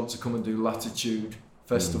 do you want to come and do Latitude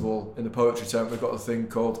Festival in the Poetry Tent? We've got a thing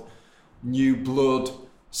called New Blood,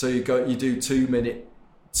 so you do 2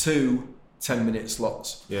 10-minute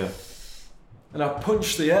slots. Yeah. And I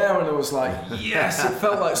punched the air, and I was like, yes! It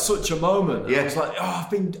felt like such a moment. And I was like,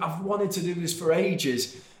 I've wanted to do this for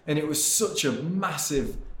ages, and it was such a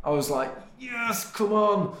massive I was like, yes, come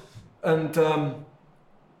on. And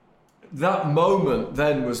that moment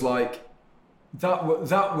then was like, that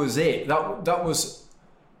was it. That was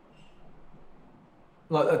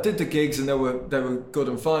like, I did the gigs and they were good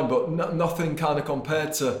and fine, but nothing kind of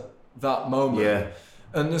compared to that moment. Yeah.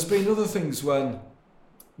 And there's been other things when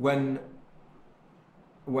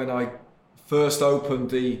I first opened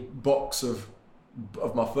the box of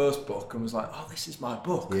my first book and was like, oh, this is my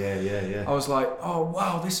book. Yeah. I was like, oh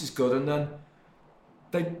wow, this is good. And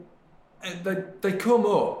then they come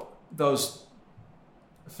up, those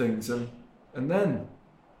things, and then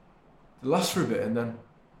they last for a bit, and then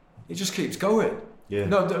it just keeps going. Yeah.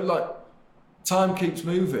 No, like time keeps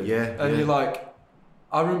moving. Yeah. And you're like,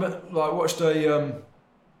 I remember, like, watched a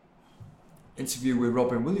interview with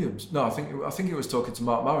Robin Williams. No, I think he was talking to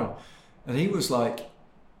Mark Maron, and he was like,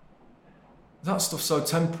 that stuff's so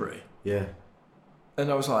temporary. Yeah.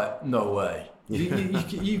 And I was like, no way.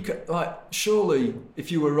 You like, surely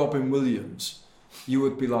if you were Robin Williams, you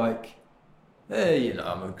would be like, hey, you know,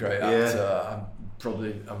 I'm a great actor.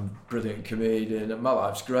 I'm a brilliant comedian, and my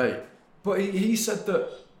life's great. But he said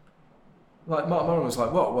that, like, Mark Maron was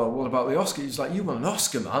like, what? Well, what about the Oscar? He's like, you won an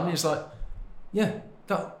Oscar, man. He's like, yeah,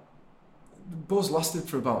 that buzz lasted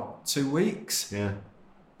for about 2 weeks. Yeah.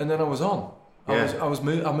 And then I was on. Yeah.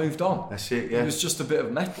 I moved on. That's it. Yeah. It was just a bit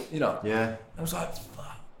of metal, you know. Yeah. I was like,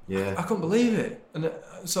 fuck. Yeah. I couldn't believe it. And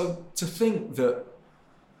so to think that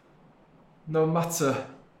no matter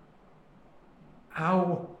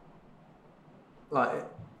how, like,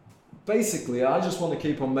 basically, I just want to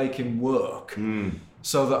keep on making work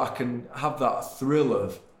so that I can have that thrill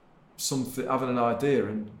of something, having an idea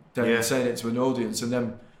and then saying it to an audience, and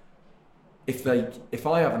then if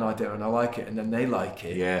I have an idea and I like it and then they like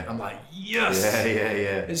it, I'm like, yes.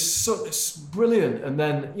 Yeah. It's brilliant. And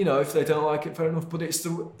then, you know, if they don't like it, fair enough. But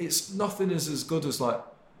it's nothing is as good as like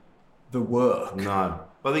the work. No.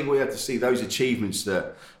 I think we have to see those achievements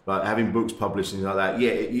that, like, having books published and like that.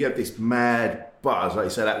 Yeah, you have this mad buzz, like you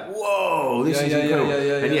say, like, whoa, this is incredible.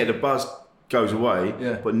 And the buzz goes away.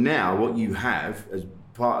 Yeah. But now what you have as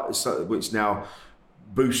part, which now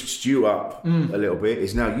boosts you up a little bit,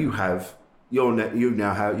 is now you're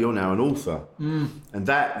now an author, and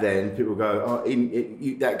that then people go,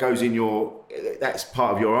 that goes in that's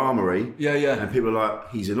part of your armory. And people are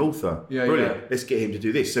like, he's an author. Brilliant. Let's get him to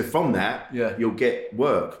do this. So from that, you'll get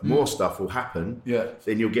work. More stuff will happen.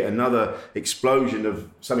 Then you'll get another explosion of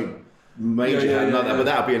something major. But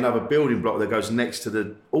that'll be another building block that goes next to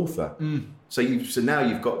the author. So now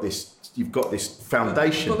you've got this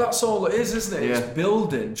foundation. But that's all it is, isn't it? It's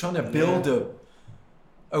building, trying to build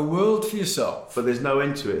a world for yourself. But there's no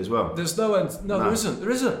end to it as well. There's no end. No, there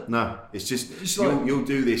isn't. No, it's just you'll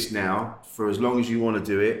do this now for as long as you want to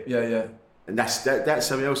do it. Yeah. And that's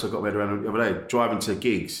something else I got my head around the other day. Driving to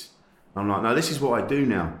gigs, I'm like, no, this is what I do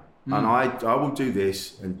now, and I will do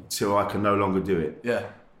this until I can no longer do it. Yeah.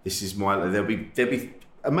 This is there'll be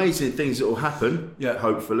amazing things that will happen. Yeah.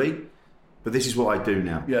 Hopefully, but this is what I do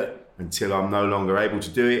now. Yeah. Until I'm no longer able to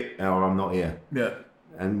do it, or I'm not here. Yeah.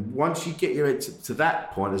 And once you get your head to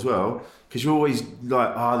that point as well, because you're always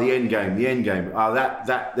like, the end game.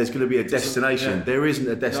 That there's going to be a destination. Yeah. There isn't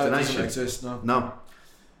a destination. No, it doesn't exist, No.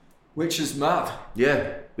 Which is mad.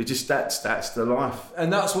 Yeah, it just that's the life.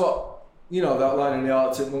 And that's what, you know, that line in the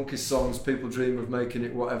Arctic Monkeys songs, people dream of making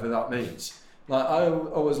it whatever that means. Like, I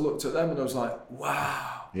always looked at them and I was like,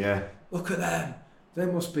 wow. Yeah. Look at them. They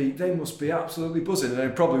must be absolutely buzzing, and they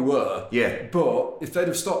probably were. Yeah. But if they'd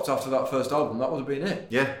have stopped after that first album, that would have been it.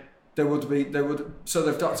 Yeah. So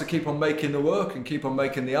they've got to keep on making the work and keep on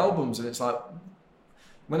making the albums, and it's like,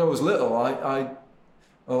 when I was little, I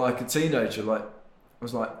like a teenager, like, I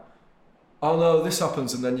was like, oh no, this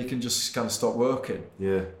happens, and then you can just kind of stop working.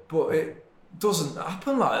 Yeah. But it doesn't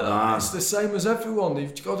happen like that. Nah. It's the same as everyone.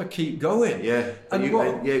 You've got to keep going. Yeah. And go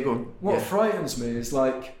on. What frightens me is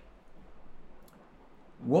like,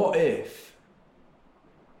 what if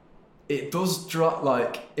it does drop?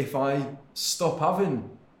 Like, if I stop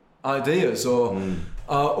having ideas, or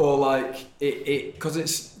like it, because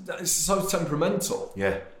it's so temperamental.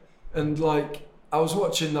 Yeah. And like, I was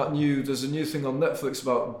watching there's a new thing on Netflix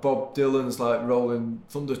about Bob Dylan's like Rolling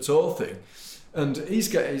Thunder tour thing, and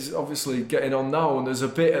he's obviously getting on now. And there's a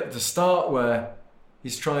bit at the start where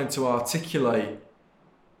he's trying to articulate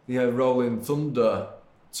the Rolling Thunder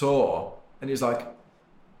tour, and he's like,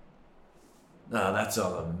 no, that's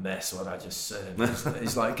all a mess, what I just said.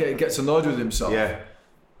 He's like, gets annoyed with himself. Yeah.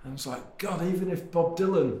 And it's like, God, even if Bob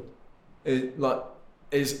Dylan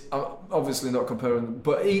is obviously not comparing,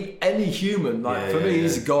 but any human, like, for me,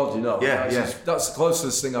 he's a god, you know. Yeah, that's the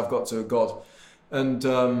closest thing I've got to a god. And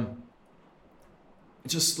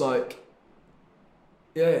just like,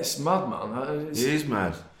 yeah, it's mad, man. It is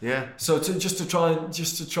mad. Yeah. So just to try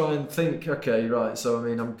and think, okay, right. So I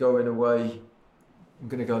mean, I'm going away. I'm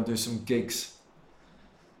going to go and do some gigs.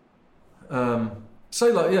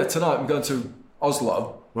 Say like, yeah, tonight I'm going to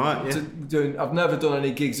Oslo. Right. Yeah. I've never done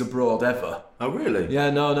any gigs abroad ever. Oh really? Yeah.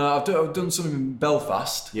 No. I've done some in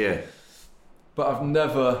Belfast. Yeah. But I've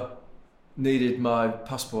never needed my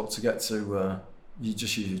passport to get to. You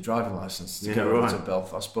just use your driving license to get over to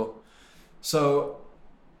Belfast. But so.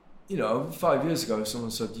 5 years ago, if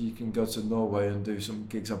someone said you can go to Norway and do some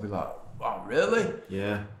gigs, I'd be like, wow, really?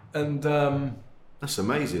 Yeah. And that's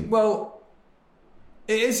amazing. Well,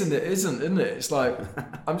 it isn't it? It's like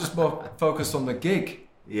I'm just more focused on the gig.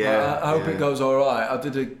 Yeah. I hope it goes all right.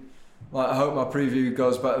 I hope my preview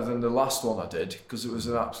goes better than the last one I did because it was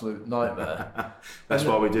an absolute nightmare. That's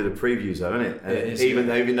why we do the previews, though, isn't it? It is, even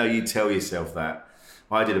though you tell yourself that.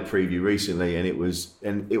 I did a preview recently, and it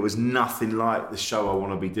was nothing like the show I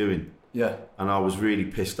want to be doing. Yeah. And I was really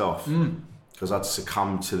pissed off because I'd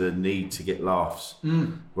succumbed to the need to get laughs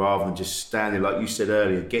rather than just standing, like you said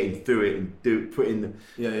earlier, getting through it and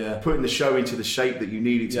putting the show into the shape that you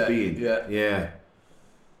need it to be in. Yeah. Yeah.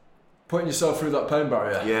 Putting yourself through that pain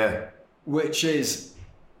barrier. Yeah. Which is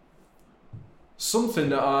something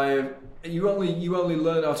that you only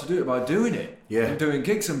learn how to do it by doing it. Yeah. And doing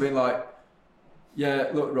gigs and being like, yeah,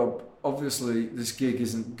 look, Rob, obviously this gig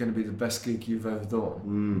isn't going to be the best gig you've ever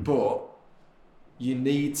done, but you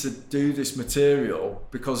need to do this material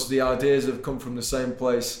because the ideas have come from the same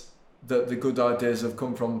place that the good ideas have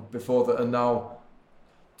come from before that are now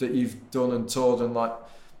that you've done and toured and like,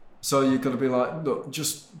 so you've got to be like, look,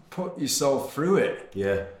 just put yourself through it.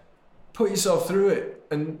 Yeah. Put yourself through it.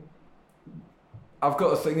 And I've got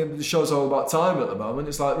a thing, the show's all about time at the moment.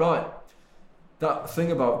 It's like, right, that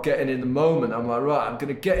thing about getting in the moment, I'm like, right, I'm going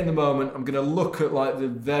to get in the moment. I'm going to look at like the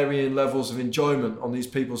varying levels of enjoyment on these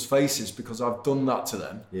people's faces because I've done that to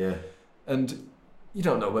them. Yeah. And you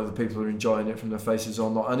don't know whether people are enjoying it from their faces or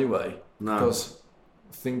not anyway. No. Because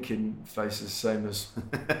thinking face is the same as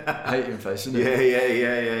hating face, isn't it?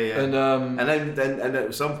 Yeah. And then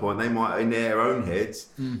at some point they might, in their own heads,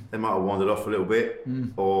 they might have wandered off a little bit,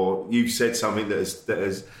 or you've said something that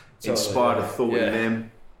has inspired a thought in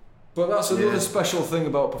them. But that's another special thing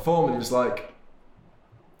about performing is like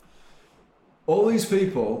all these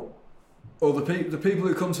people, or the people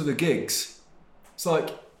who come to the gigs, it's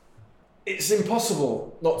like it's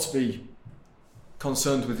impossible not to be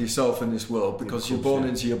concerned with yourself in this world because you're born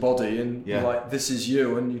into your body and you're like, this is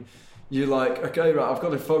you, and you're like, okay, right, I've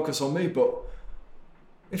got to focus on me. But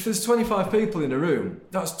if there's 25 people in a room,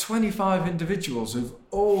 that's 25 individuals who've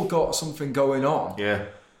all got something going on. Yeah.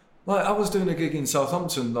 Like I was doing a gig in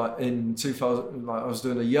Southampton, like in 2000. Like I was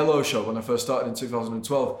doing a yellow show when I first started in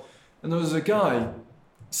 2012, and there was a guy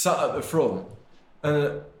sat at the front,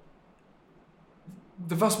 and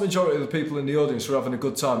the vast majority of the people in the audience were having a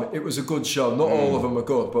good time. It was a good show. Not all of them were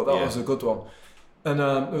good, but that was a good one. And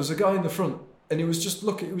there was a guy in the front, and he was just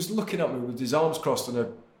looking. He was looking at me with his arms crossed and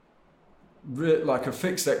a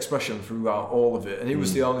fixed expression throughout all of it, and he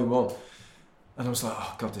was the only one. And I was like,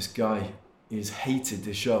 oh God, this guy. He's hated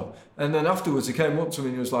this show. And then afterwards he came up to me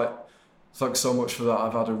and he was like, thanks so much for that.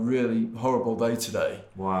 I've had a really horrible day today.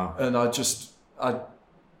 Wow. And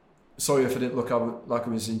sorry if I didn't look like I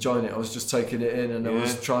was enjoying it. I was just taking it in and I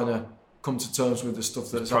was trying to come to terms with the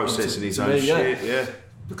stuff that's processing his own shit, yeah.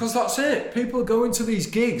 Because that's it. People go into these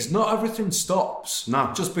gigs, not everything stops.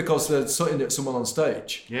 No. Just because they're sitting at someone on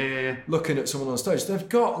stage. Yeah. Looking at someone on stage. They've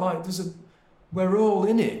got we're all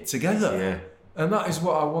in it together. Yeah. And that is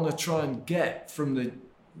what I want to try and get from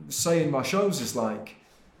saying my shows is like,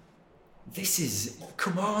 this is,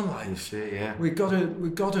 come on, like, shit, we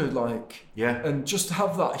gotta like, and just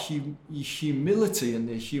have that humility and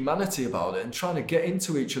the humanity about it and trying to get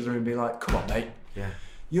into each other and be like, come on, mate,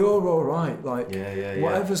 you're all right, like,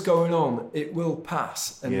 whatever's going on, it will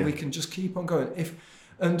pass and we can just keep on going.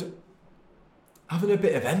 And having a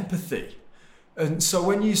bit of empathy. And so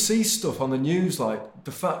when you see stuff on the news, like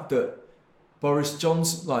the fact that Boris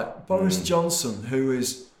Johnson, who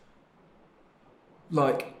is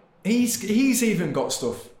like, he's even got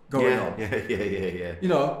stuff going on. Yeah. You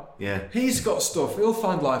know, he's got stuff. He'll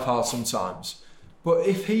find life hard sometimes, but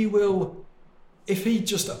if he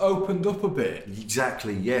just opened up a bit,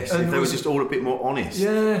 exactly, yes. If they were just all a bit more honest,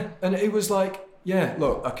 and it was like,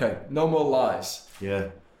 look, okay, no more lies. Yeah.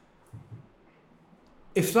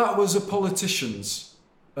 If that was a politician's.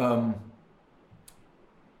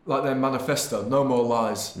 Like their manifesto, no more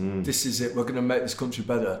lies. This is it. We're going to make this country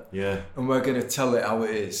better. Yeah. And we're going to tell it how it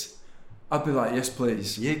is. I'd be like, yes,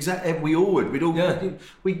 please. Yeah, exactly. We all would.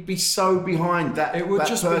 We'd be so behind that. It would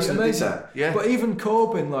just be amazing. Yeah. But even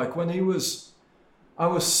Corbyn, like when I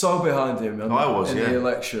was so behind him in the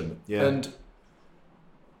election. Yeah. And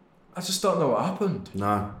I just don't know what happened.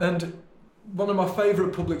 No. And one of my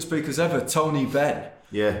favourite public speakers ever, Tony Benn.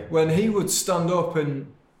 Yeah. When he would stand up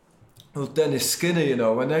and Dennis Skinner, you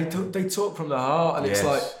know, when they talk from the heart, and it's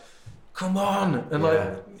like, come on, and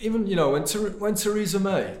like even when Theresa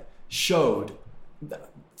May showed that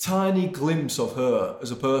tiny glimpse of her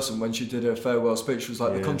as a person when she did her farewell speech, was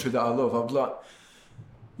like the country that I love. I was like,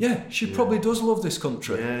 yeah, she probably does love this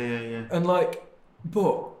country. Yeah. And like,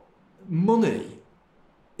 but money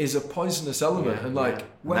is a poisonous element, and like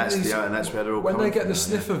when they get the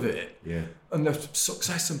sniff of it, and the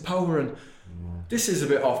success and power, and this is a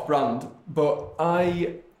bit off brand, but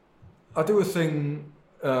I do a thing,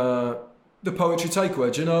 the Poetry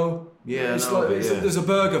Takeaway. Do you know? Yeah, there's a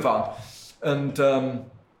burger van, and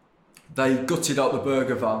they gutted out the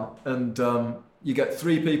burger van, and you get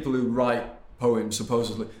 3 people who write poems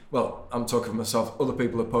supposedly. Well, I'm talking for myself. Other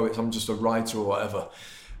people are poets. I'm just a writer or whatever.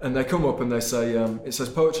 And they come up and they say, it says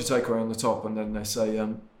Poetry Takeaway on the top, and then they say,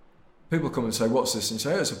 people come and say, what's this? And you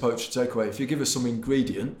say, it's a Poetry Takeaway. If you give us some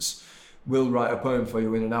ingredients, we'll write a poem for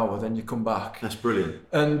you in an hour, then you come back. That's brilliant.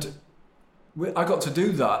 And I got to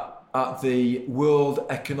do that at the World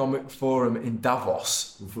Economic Forum in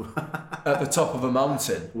Davos, at the top of a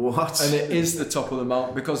mountain. What? And it is the top of the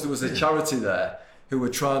mountain because there was a charity there who were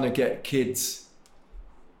trying to get kids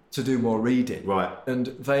to do more reading. Right. And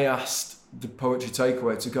they asked the Poetry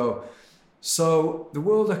Takeaway to go, so the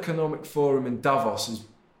World Economic Forum in Davos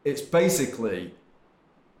it's basically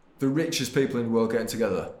the richest people in the world getting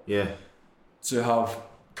together to have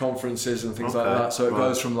conferences and things like that. So it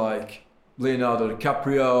goes from like Leonardo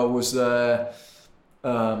DiCaprio was there,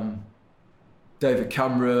 David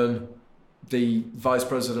Cameron, the Vice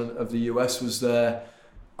President of the US was there.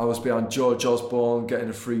 I was behind George Osborne getting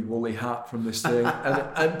a free woolly hat from this thing.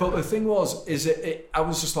 But the thing was, I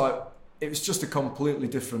was just like, it was just a completely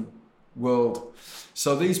different world.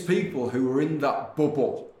 So these people who were in that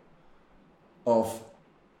bubble of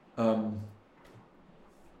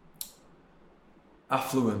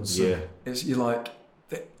affluence, you're like,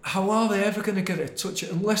 how are they ever going to get a touch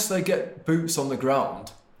unless they get boots on the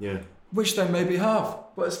ground? Yeah. Which they maybe have,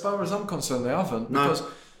 but as far as I'm concerned, they haven't. No. Because,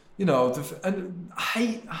 you know, and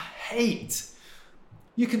I hate.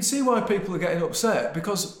 You can see why people are getting upset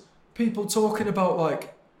because people talking about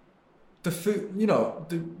like the food, you know,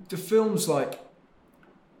 the films, like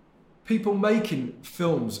people making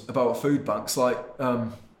films about food banks, like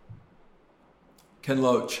Ken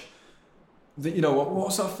Loach. You know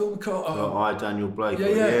what's that film called? I, Daniel Blake.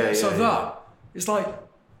 Yeah. So it's like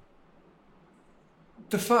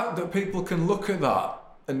the fact that people can look at that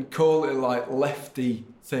and call it like lefty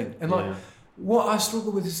thing, and like what I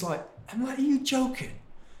struggle with is like, I'm like, are you joking?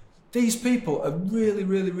 These people are really,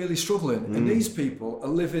 really, really struggling, and these people are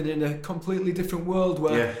living in a completely different world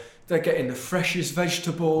where they're getting the freshest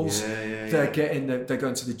vegetables. They're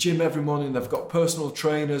going to the gym every morning. They've got personal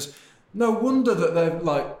trainers. No wonder that they're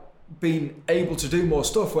like being able to do more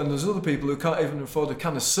stuff when there's other people who can't even afford a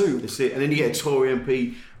can of soup. That's it. And then you get a Tory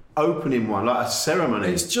MP opening one, like a ceremony.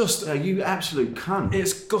 It's just... you absolute cunt.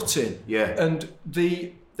 It's gutting. Yeah. And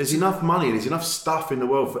there's enough money, there's enough stuff in the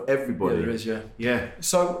world for everybody. Yeah, there is, Yeah.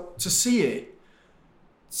 So to see it,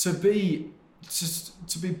 to be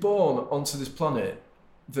born onto this planet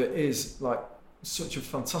that is like such a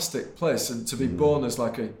fantastic place, and to be born as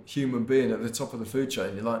like a human being at the top of the food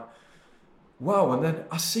chain, you're like, wow. And then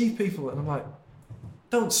I see people and I'm like,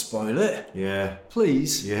 don't spoil it. Yeah.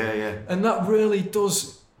 Please. Yeah. And that really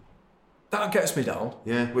does, that gets me down.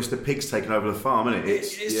 Yeah, which the pig's taken over the farm, isn't it?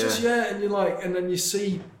 It's just, and you're like, and then you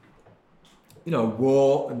see, you know,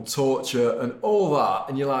 war and torture and all that,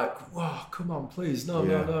 and you're like, wow, come on, please, no.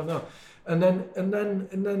 And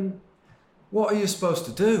then what are you supposed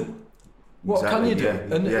to do? What can you do?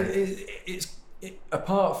 And it's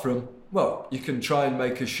apart from, well, you can try and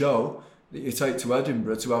make a show that you take to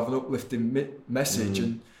Edinburgh to have an uplifting message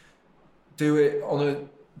and do it on a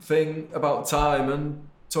thing about time and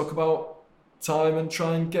talk about time and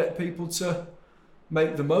try and get people to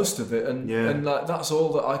make the most of it, and like that's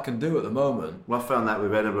all that I can do at the moment. Well, I found that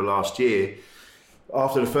with Edinburgh last year.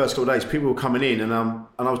 After the first couple of days, people were coming in, and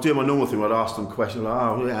I was doing my normal thing where I'd ask them questions like,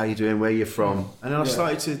 "Oh, how you doing? Where are you from?" And then I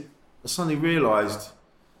suddenly realised,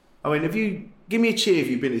 I mean, give me a cheer if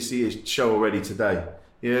you've been to see a show already today.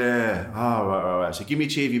 Yeah. Oh, right. So give me a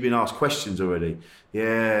cheer if you've been asked questions already.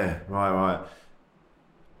 Yeah. Right.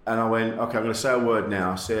 And I went, okay, I'm going to say a word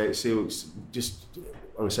now. I'm going to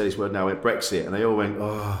say this word now. I went Brexit, and they all went,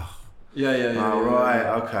 oh. Oh, right,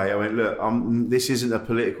 okay. I went, look, this isn't a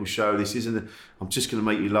political show. I'm just going to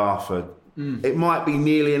make you laugh. It might be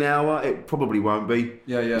nearly an hour. It probably won't be.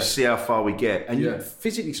 We'll see how far we get. And you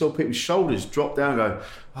physically saw people's shoulders drop down and go,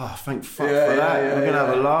 oh, thank fuck for that. We're going to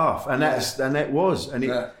have a laugh. And that was. And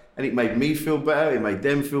it made me feel better. It made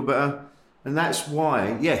them feel better. And that's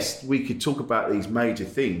why, yes, we could talk about these major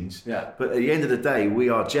things. But at the end of the day, we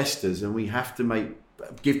are jesters and we have to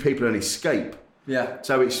give people an escape.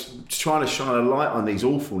 So it's trying to shine a light on the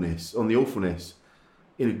awfulness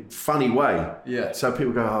in a funny way. So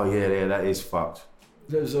people go, oh yeah, that is fucked.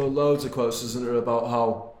 There's loads of quotes, isn't there, about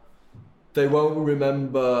how they won't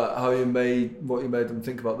remember what you made them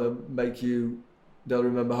think about. They'll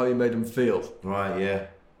remember how you made them feel. Right, yeah.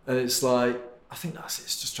 And it's like, I think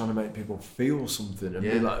it's just trying to make people feel something and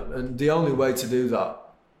be like, and the only way to do that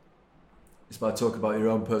is by talking about your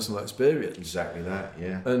own personal experience. Exactly that,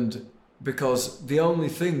 yeah. And because the only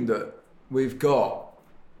thing that we've got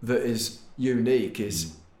that is unique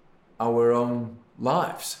is our own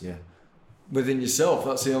lives. Yeah. Within yourself,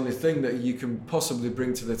 that's the only thing that you can possibly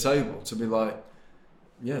bring to the table to be like,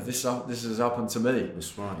 yeah, this has happened to me.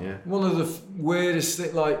 That's right, yeah. One of the weirdest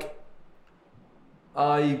things, like,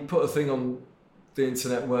 I put a thing on the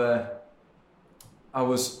internet where I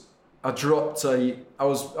was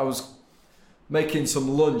making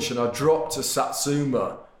some lunch and I dropped a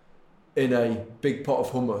satsuma in a big pot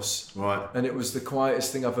of hummus. Right. And it was the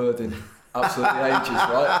quietest thing I've heard in absolutely ages,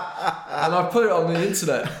 right? And I put it on the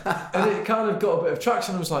internet and it kind of got a bit of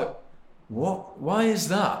traction. I was like, what? Why is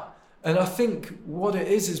that? And I think what it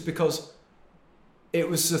is because it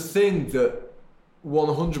was a thing that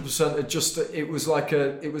 100%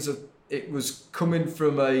 it was coming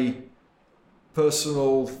from a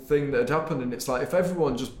personal thing that had happened, and it's like if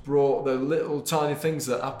everyone just brought the little tiny things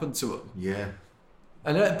that happened to them. Yeah.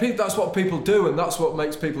 And that's what people do, and that's what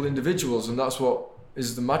makes people individuals, and that's what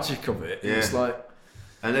is the magic of it. Yeah. It's like,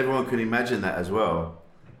 and everyone can imagine that as well.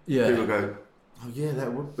 Yeah. People go, oh yeah,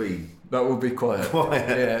 that would be quiet.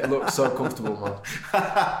 Yeah, it looked so comfortable, man.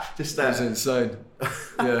 Just that. It was insane.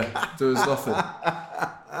 Yeah, there was nothing.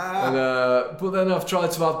 And, but then I've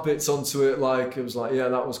tried to add bits onto it, like it was like, yeah,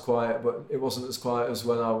 that was quiet, but it wasn't as quiet as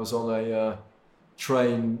when I was on a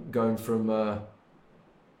train going from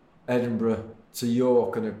Edinburgh to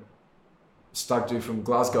York, and a stag do from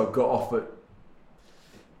Glasgow got off at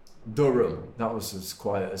Durham. That was as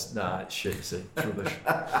quiet as it's shit. See, rubbish.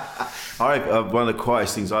 One of the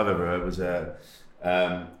quietest things I've ever heard was at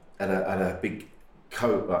a big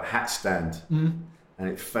coat hat stand, and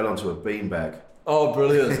it fell onto a beanbag. Oh,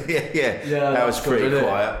 brilliant! yeah. That was pretty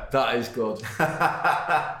quiet. That is good,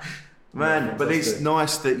 man. But it's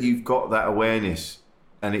nice that you've got that awareness,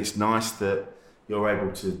 and it's nice that you're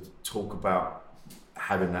able to talk about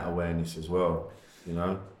having that awareness as well. You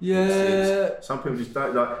know. Yeah. Some people just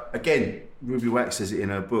don't like. Again, Ruby Wax says it in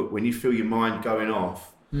her book. When you feel your mind going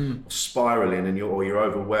off, spiraling, and you're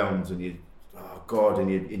overwhelmed, and you're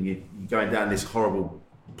going down this horrible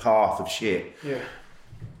path of shit. Yeah.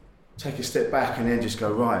 Take a step back and then just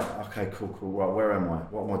go, right, okay, cool, right, where am I?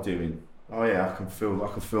 What am I doing? Oh yeah, I can feel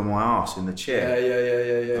my arse in the chair.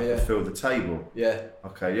 Yeah. I can feel the table. Yeah.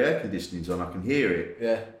 Okay, the air conditioning's on, I can hear it.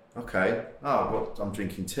 Yeah. Okay. I'm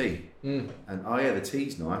drinking tea. And the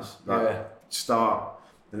tea's nice. Start,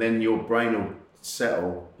 and then your brain will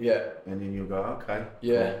settle. Yeah. And then you'll go, okay.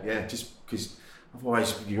 Yeah. Cool. Yeah, just because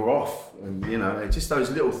otherwise you're off, and just those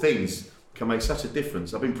little things can make such a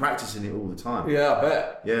difference. I've been practicing it all the time. Yeah, I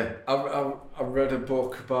bet. Yeah. I read a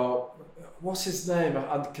book about, what's his name?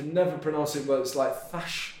 I can never pronounce it, but it's like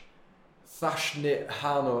Thashnit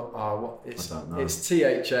Han I don't know. It's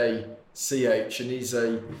THACH, and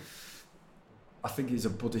I think he's a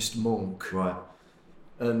Buddhist monk. Right.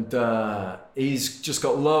 And he's just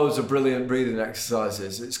got loads of brilliant breathing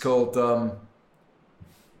exercises. It's called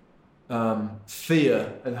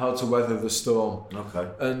Fear and How to Weather the Storm. Okay.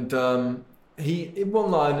 And he, in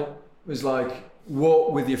one line, was like,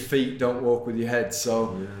 walk with your feet, don't walk with your head. So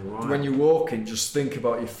when you're walking, just think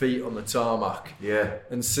about your feet on the tarmac. Yeah.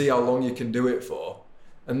 And see how long you can do it for.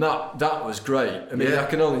 And that was great. I mean, I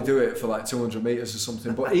can only do it for like 200 meters or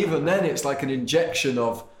something. But even then, it's like an injection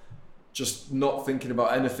of just not thinking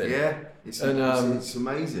about anything. Yeah. It's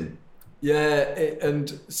amazing. Yeah,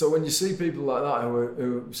 and so when you see people like that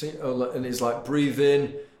who and it's like, breathe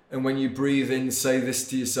in, and when you breathe in, say this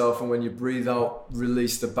to yourself, and when you breathe out,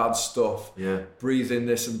 release the bad stuff. Yeah. Breathe in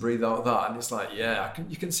this and breathe out that, and it's like,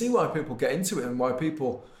 you can see why people get into it, and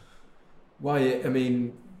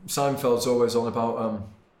Seinfeld's always on about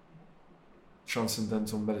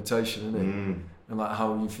transcendental meditation, isn't it? And like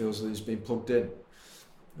how he feels that he's been plugged in.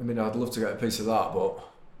 I mean, I'd love to get a piece of that, but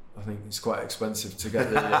I think it's quite expensive to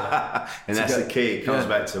get the. And that's the key. It comes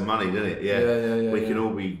back to money, doesn't it? Yeah. We can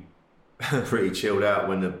all be pretty chilled out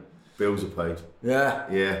when the bills are paid. Yeah.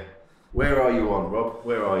 Yeah. Where are you on, Rob?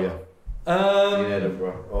 Where are you? In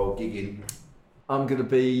Edinburgh. Oh, gigging. I'm going to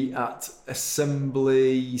be at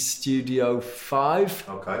Assembly Studio 5.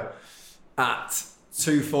 Okay. At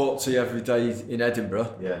 2:40 every day in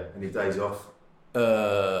Edinburgh. Yeah. Any days off?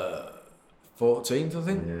 14th, I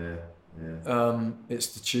think. Yeah. It's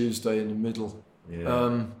the Tuesday in the middle.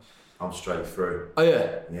 Yeah. I'm straight through. Oh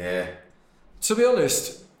yeah. Yeah. To be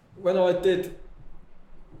honest, when I did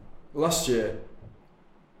last year,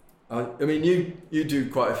 I mean, you do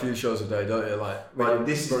quite a few shows a day, don't you? Like, right,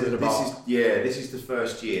 this is the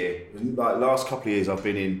first year. Like last couple of years, I've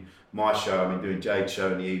been in my show. I've been doing Jade's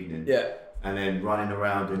show in the evening. Yeah. And then running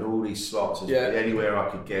around doing all these slots anywhere I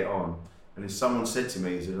could get on. And then someone said to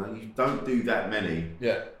me, "You don't do that many,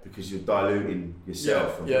 because you're diluting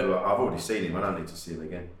yourself." Yeah. Like, I've already seen him. I don't need to see him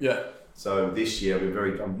again. Yeah. So this year,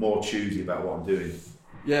 I'm more choosy about what I'm doing.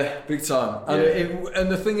 Yeah, big time. And and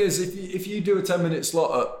the thing is, if you do a 10-minute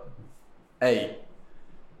slot at 8,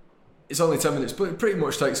 it's only 10 minutes, but it pretty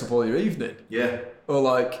much takes up all your evening. Yeah. Or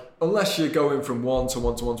like, unless you're going from 1 to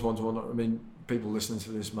 1 to 1 to 1 to 1. I mean, people listening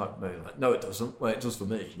to this might be like, no, it doesn't. Well, it does for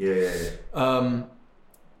me. Yeah.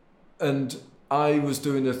 And I was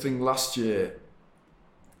doing a thing last year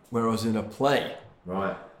where I was in a play.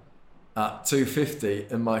 Right. At 2:50,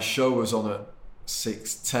 and my show was on at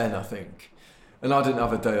 6:10, I think. And I didn't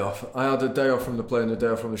have a day off. I had a day off from the play and a day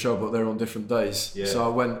off from the show, but they're on different days. Yeah. So I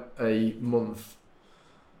went a month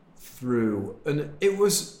through, and it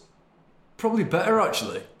was probably better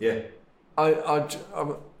actually. Yeah. I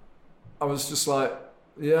was just like,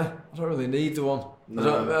 I don't really need the one.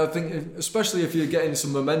 No. I think, especially if you're getting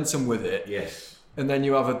some momentum with it. Yes. And then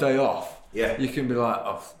you have a day off. Yeah. You can be like,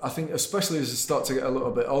 I think, especially as you start to get a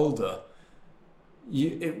little bit older,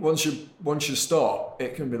 once you stop,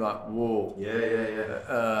 it can be like, whoa.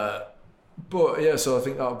 Yeah. But yeah, so I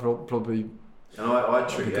think that'll probably. And I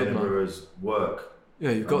treat Edinburgh as work.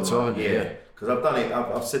 Yeah, you've got to, haven't you? Yeah. Because I've done it.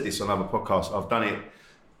 I've said this on other podcasts. I've done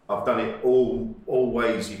it all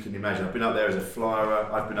ways you can imagine. I've been up there as a flyer.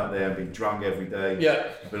 I've been up there and been drunk every day. Yeah.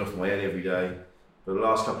 I've been off my head every day. But the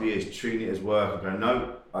last couple of years, treating it as work, I'm going,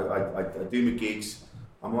 no, I do my gigs.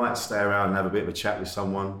 I might stay around and have a bit of a chat with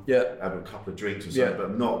someone. Yeah. Have a couple of drinks or something, but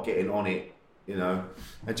I'm not getting on it, and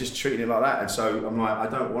just treating it like that. And so I'm like, I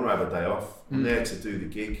don't want to have a day off. I'm there to do the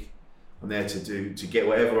gig. I'm there to get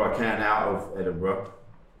whatever I can out of Edinburgh.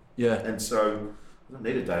 Yeah. And so I don't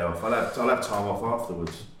need a day off. I'll have time off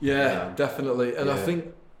afterwards. Yeah, definitely. And I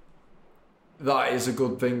think that is a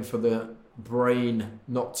good thing for the brain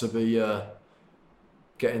not to be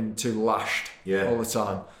getting too lashed all the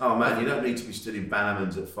time. Oh man, you don't need to be stood in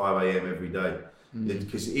Bannerman's at 5 a.m. every day.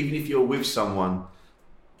 Because even if you're with someone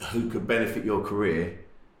who could benefit your career,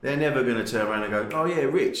 they're never going to turn around and go, oh yeah,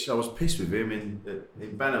 Rich, I was pissed with him in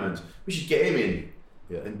Bannerman's. We should get him in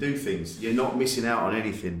and do things. You're not missing out on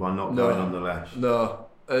anything by not going on the lash. No,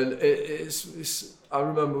 and it's I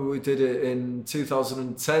remember we did it in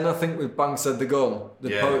 2010, I think, with Bang Said the Gun,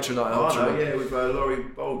 the poetry night. With Laurie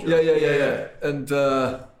Bolger. Yeah. And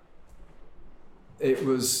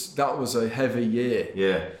that was a heavy year.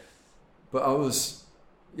 Yeah. But I was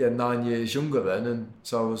 9 years younger then, and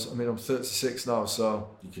so I'm 36 now, so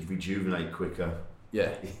you could rejuvenate quicker.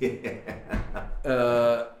 Yeah.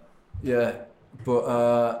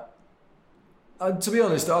 But to be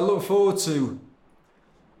honest, I look forward to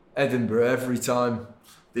Edinburgh every time.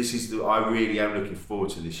 I really am looking forward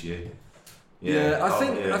to this year. I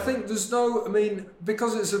think there's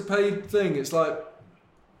because it's a paid thing, it's like,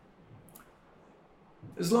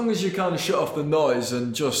 as long as you kind of shut off the noise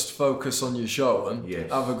and just focus on your show and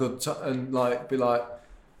have a good time and be like,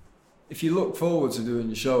 if you look forward to doing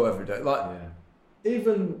your show every day,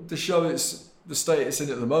 even the show the state it's in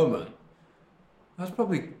at the moment, I'd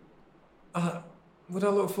probably would I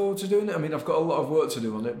look forward to doing it? I mean, I've got a lot of work to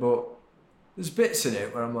do on it, but there's bits in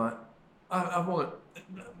it where I'm like, I want it.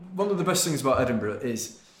 One of the best things about Edinburgh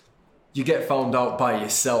is you get found out by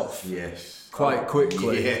yourself. Yes. Quite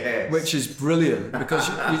quickly. Yes. Which is brilliant because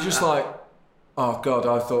you're just like, oh God,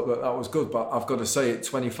 I thought that was good, but I've got to say it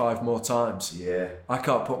 25 more times. Yeah. I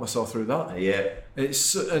can't put myself through that. Yeah.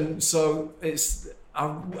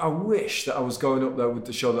 I wish that I was going up there with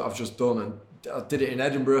the show that I've just done, and I did it in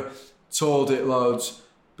Edinburgh, toured it loads,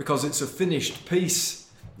 because it's a finished piece.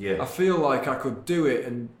 Yeah. I feel like I could do it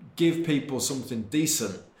and give people something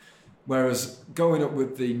decent, whereas going up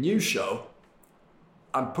with the new show,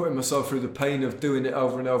 I'm putting myself through the pain of doing it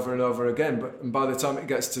over and over and over again. And by the time it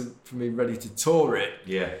gets for me ready to tour it,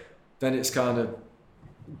 then it's kind of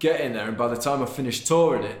getting there, and by the time I finish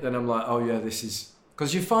touring it, then I'm like, oh yeah, this is,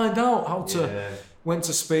 because you find out how to, when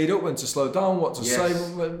to speed up, when to slow down, what to say,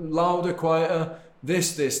 louder, quieter,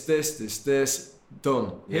 this,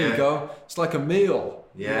 done. Here you go. It's like a meal.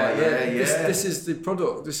 This is the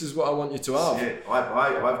product. This is what I want you to have.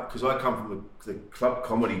 Yeah, because I come from the club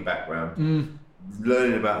comedy background,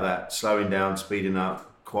 learning about that, slowing down, speeding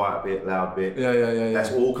up, quiet bit, loud bit.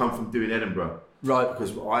 That's all come from doing Edinburgh. Right.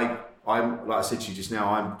 Because I'm like I said to you just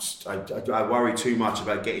now, I worry too much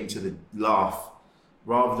about getting to the laugh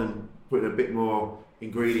rather than putting a bit more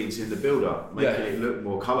ingredients in the build-up, making it look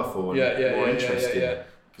more colourful and more interesting.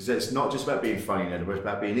 Because it's not just about being funny in Edinburgh, it's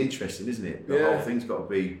about being interesting, isn't it? The whole thing's got to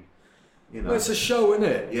be, you know. Well, it's a show, isn't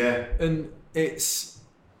it? Yeah. And it's,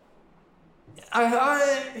 I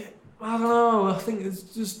don't know, I think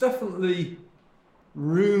there's definitely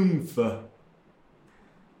room for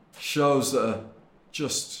shows that are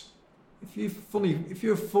just, if you're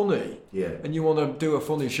funny and you want to do a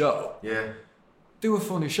funny show, do a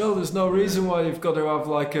funny show. There's no reason why you've got to have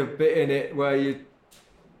like a bit in it where you're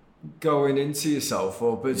going into yourself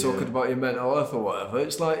or talking about your mental health or whatever.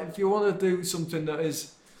 It's like, if you want to do something that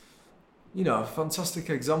is, you know, a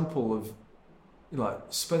fantastic example of, you know, like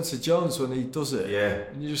Spencer Jones when he does it,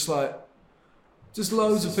 and you're just like, just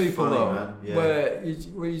loads of people funny, though, where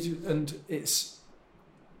you and it's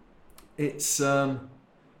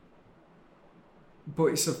but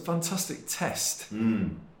it's a fantastic test.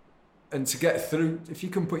 And to get through, if you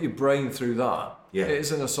can put your brain through that, it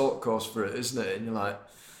is an assault course for it, isn't it? And you're like,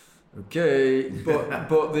 okay,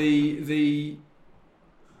 but the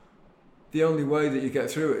only way that you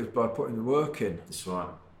get through it is by putting the work in. That's right.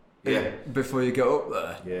 Before you get up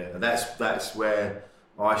there. Yeah, and that's where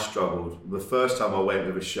I struggled. The first time I went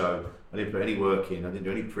with a show, I didn't put any work in. I didn't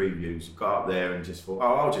do any previews. Got up there and just thought,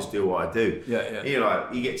 oh, I'll just do what I do. And you're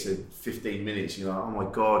like, you get to 15 minutes, you're like, oh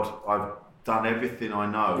my God, I've done everything I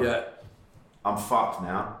know. I'm fucked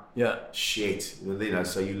now. Shit. You know,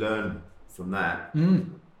 so you learn from that.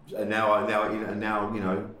 And now you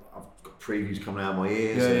know, I've got previews coming out of my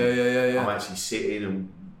ears. I'm actually sitting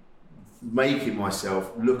and making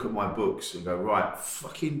myself look at my books and go, right,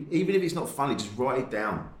 fucking, even if it's not funny, just write it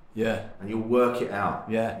down. And you'll work it out.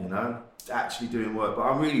 You know, it's actually doing work. But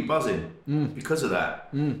I'm really buzzing because of that.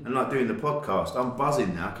 And like doing the podcast, I'm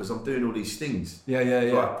buzzing now because I'm doing all these things.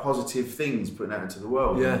 Like positive things, putting out into the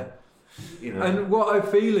world. You know. And what I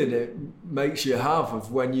feel in it makes you have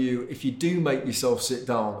of when if you do make yourself sit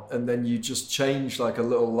down and then you just change like a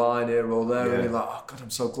little line here or there and you're like, oh God, I'm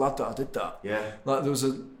so glad that I did that. Like there was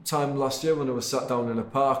a time last year when I was sat down in a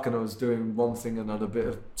park and I was doing one thing and had a bit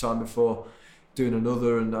of time before doing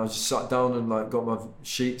another, and I just sat down and like got my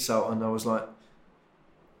sheets out and I was like,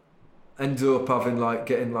 ended up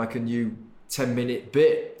getting like a new 10-minute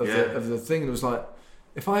bit of the thing, and it was like,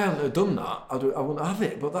 if I hadn't have done that, I wouldn't have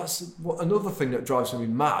it. But that's another thing that drives me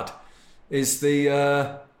mad is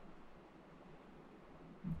it's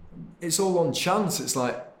all on chance. It's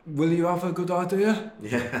like, will you have a good idea?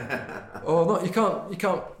 Or not? You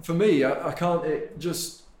can't. For me, I can't.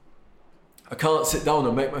 I can't sit down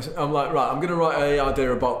and make myself. I'm like, right, I'm going to write an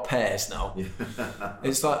idea about pears now.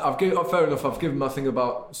 It's like fair enough. I've given my thing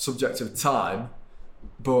about subjective time,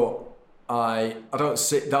 but I don't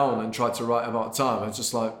sit down and try to write about time. I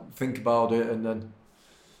just like think about it, and then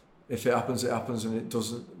if it happens, it happens, and it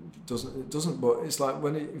doesn't. But it's like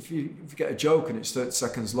if you get a joke and it's 30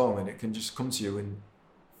 seconds long and it can just come to you in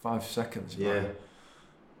 5 seconds. Like,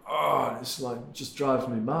 it's like just drives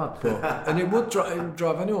me mad. But and it would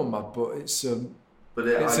drive anyone mad. But it's a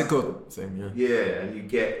good thing. And you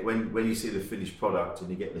get when you see the finished product and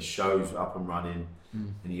you get the shows up and running,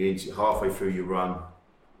 and you're halfway through your run.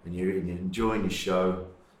 And you're enjoying your show.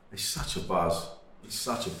 It's such a buzz.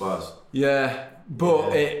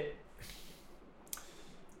 But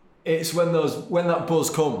it's when that buzz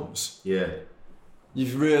comes.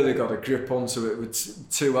 You've really got to grip onto it with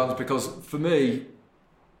two hands, because for me,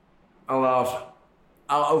 I'll have,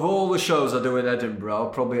 out of all the shows I do in Edinburgh, I'll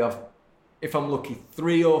probably have, if I'm lucky,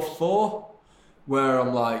 3 or 4 where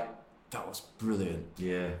I'm like, that was brilliant.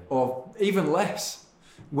 Or even less.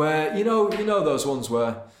 Where you know those ones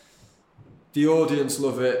where the audience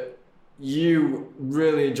love it, you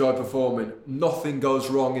really enjoy performing, nothing goes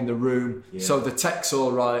wrong in the room, so the tech's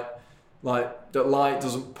all right, like the light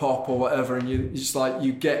doesn't pop or whatever, and you just like,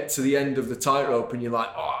 you get to the end of the tightrope and you're like,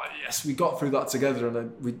 oh yes, we got through that together, and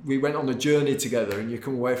then we went on a journey together, and you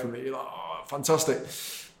come away from it, you're like, oh, fantastic.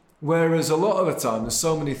 Whereas a lot of the time there's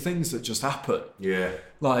so many things that just happen.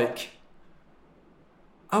 Like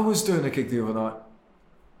I was doing a gig the other night,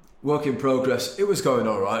 work in progress, it was going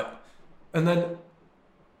all right, and then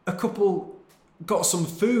a couple got some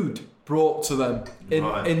food brought to them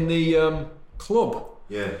in the club.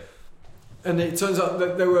 Yeah. And it turns out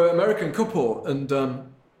that they were an American couple, and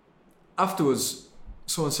afterwards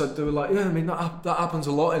someone said, they were like, yeah, I mean, that happens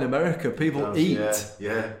a lot in America. People eat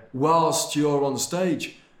whilst you're on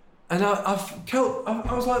stage. And I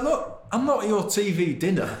was like, look, I'm not your TV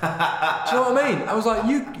dinner. Do you know what I mean? I was like,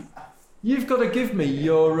 you've got to give me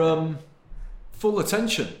your full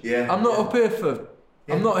attention. Yeah. I'm not up here for...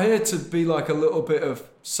 Yeah. I'm not here to be like a little bit of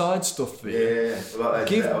side stuff for you. Yeah.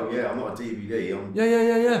 Like I'm not a DVD.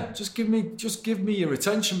 Yeah. Just give me your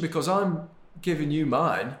attention because I'm giving you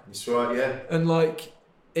mine. That's right. Yeah. And like,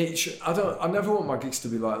 I never want my gigs to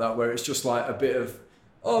be like that, where it's just like a bit of,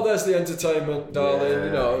 oh, there's the entertainment,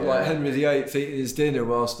 darling. Like Henry VIII eating his dinner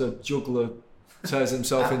whilst the juggler tears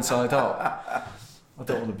himself inside out. I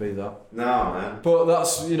don't want to be that. No, man. But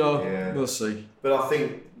that's, we'll see. But I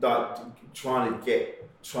think that trying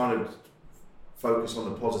to focus on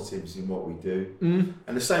the positives in what we do, and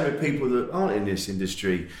the same with people that aren't in this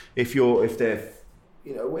industry. If they're,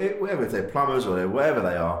 wherever, if they're plumbers or wherever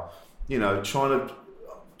they are, trying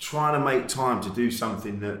to make time to do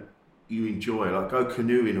something that you enjoy, like go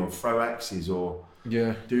canoeing or throw axes or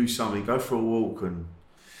do something, go for a walk, and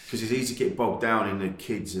because it's easy to get bogged down in the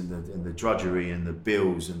kids and the drudgery and the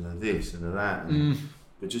bills and the this and the that,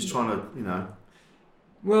 but just trying to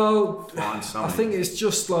Well, find something. I think it's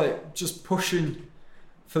just pushing.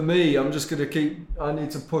 For me, I'm just going to I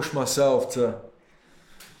need to push myself to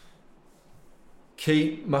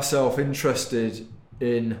keep myself interested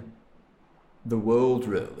in the world,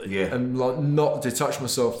 really. Yeah. And like not detach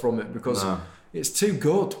myself from it because it's too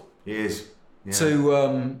good. It is. Yeah.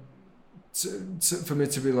 For me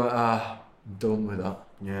to be like, I'm done with that.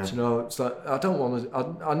 Yeah. It's like, I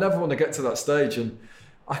never want to get to that stage, and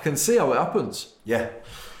I can see how it happens. Yeah.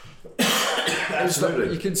 Absolutely.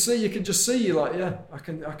 Like, you can just see, you're like, I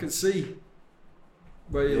can see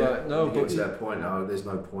where you're like, no, but to that point, there's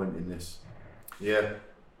no point in this. Yeah.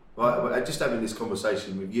 But just having this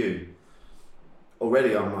conversation with you,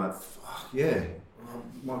 already I'm like, fuck, yeah. Oh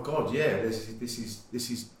my God, yeah, this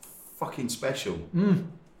is fucking special.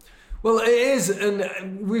 Well, it is,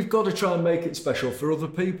 and we've got to try and make it special for other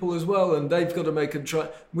people as well, and they've got to make it try.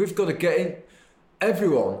 We've got to get in.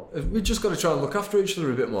 Everyone, we've just got to try and look after each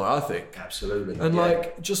other a bit more, I think. Absolutely. And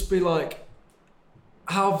just be like,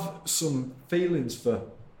 have some feelings for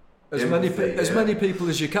as many people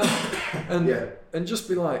as you can, and just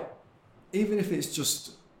be like, even if it's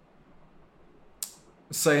just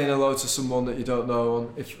saying hello to someone that you don't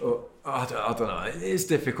know, I don't know, it's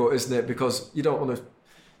difficult, isn't it? Because you don't want to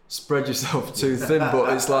spread yourself too thin,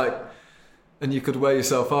 but it's like, and you could wear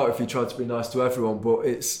yourself out if you tried to be nice to everyone. But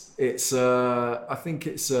I think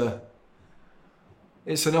it's an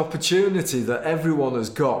opportunity that everyone has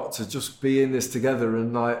got to just be in this together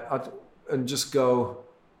and just go.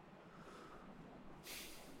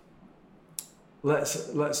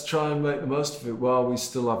 Let's try and make the most of it while we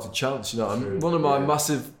still have the chance. One of my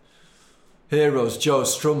massive heroes, Joe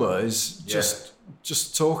Strummer, is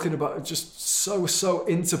just talking about just so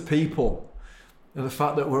into people. And the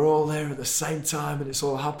fact that we're all there at the same time and it's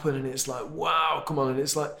all happening, and it's like, wow, come on. And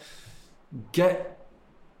it's like,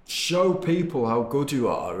 show people how good you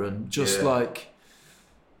are, and just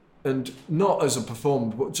and not as a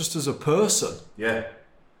performer, but just as a person. Yeah.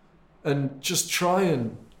 And just try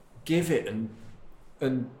and give it and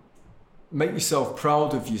make yourself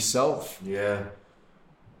proud of yourself. Yeah.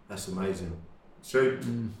 That's amazing. True.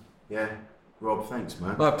 Yeah. Rob, thanks,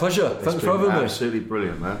 man. My pleasure. Thanks for having me. Absolutely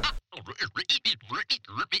brilliant, man.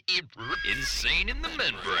 Insane in the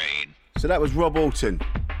membrane. So that was Rob Auton.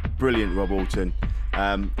 Brilliant, Rob Auton.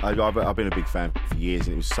 I've been a big fan for years,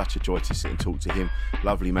 and it was such a joy to sit and talk to him.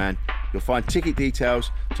 Lovely man. You'll find ticket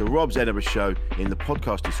details to Rob's Edinburgh show in the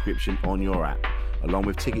podcast description on your app, along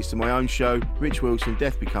with tickets to my own show, Rich Wilson,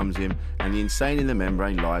 Death Becomes Him, and the Insane in the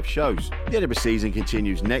Membrane live shows. The Edinburgh season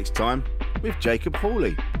continues next time with Jacob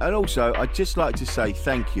Hawley. And also, I'd just like to say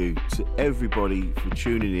thank you to everybody for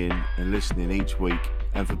tuning in and listening each week,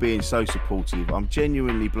 and for being so supportive. I'm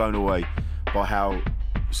genuinely blown away by how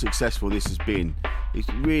successful this has been. It's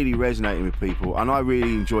really resonating with people, and I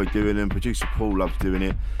really enjoy doing them. Producer Paul loves doing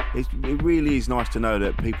it. It really is nice to know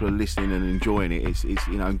that people are listening and enjoying it. It's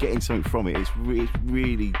and getting something from it. It's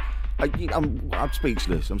really I'm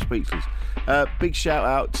speechless. Big shout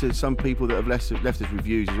out to some people that have left us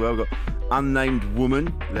reviews as well. We've got Unnamed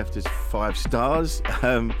Woman left us 5 stars.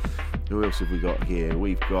 Who else have we got here?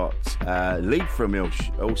 We've got Lieb from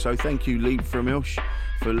Ilsh. Also, thank you, Lieb from Ilsh,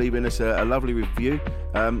 for leaving us a lovely review.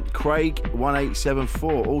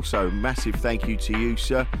 Craig1874, also massive thank you to you,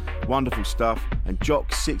 sir. Wonderful stuff. And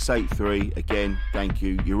Jock683, again, thank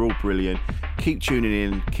you. You're all brilliant. Keep tuning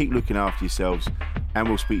in, keep looking after yourselves, and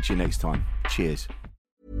we'll speak to you next time. Cheers.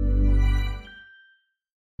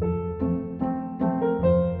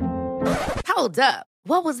 Hold up.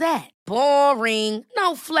 What was that? Boring.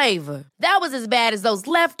 No flavor. That was as bad as those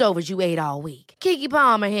leftovers you ate all week. Keke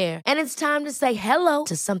Palmer here, and it's time to say hello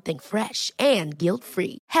to something fresh and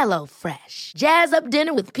guilt-free. Hello Fresh. Jazz up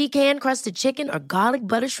dinner with pecan-crusted chicken or garlic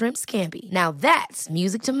butter shrimp scampi. Now that's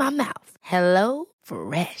music to my mouth. Hello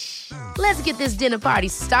Fresh. Let's get this dinner party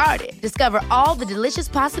started. Discover all the delicious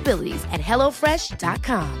possibilities at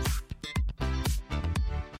HelloFresh.com.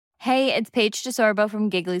 Hey, it's Paige DeSorbo from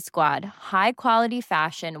Giggly Squad. High quality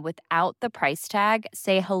fashion without the price tag.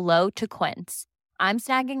 Say hello to Quince. I'm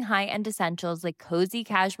snagging high-end essentials like cozy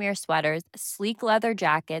cashmere sweaters, sleek leather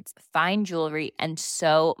jackets, fine jewelry, and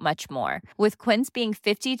so much more. With Quince being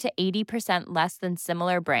 50 to 80% less than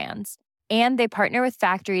similar brands. And they partner with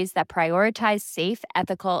factories that prioritize safe,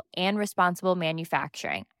 ethical, and responsible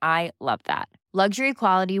manufacturing. I love that. Luxury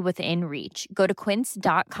quality within reach. Go to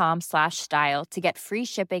quince.com/style to get free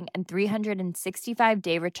shipping and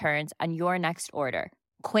 365-day returns on your next order.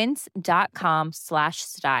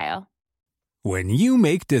 Quince.com/style. When you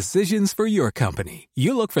make decisions for your company,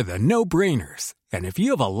 you look for the no-brainers. And if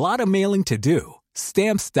you have a lot of mailing to do,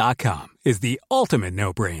 Stamps.com is the ultimate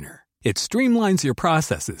no-brainer. It streamlines your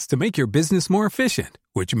processes to make your business more efficient,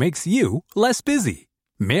 which makes you less busy.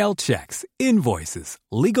 Mail checks, invoices,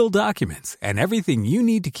 legal documents, and everything you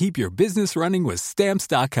need to keep your business running with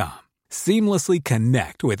Stamps.com. Seamlessly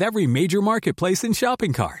connect with every major marketplace and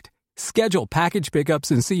shopping cart. Schedule package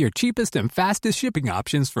pickups and see your cheapest and fastest shipping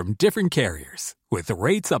options from different carriers, with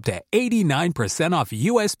rates up to 89% off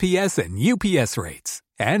USPS and UPS rates.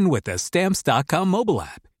 And with the Stamps.com mobile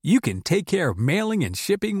app, you can take care of mailing and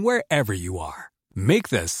shipping wherever you are. Make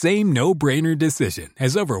the same no-brainer decision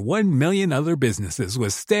as over 1 million other businesses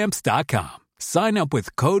with Stamps.com. Sign up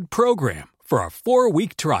with code PROGRAM for a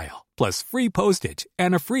 4-week trial, plus free postage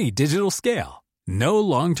and a free digital scale. No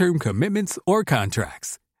long-term commitments or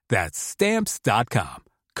contracts. That's Stamps.com.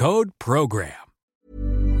 Code PROGRAM.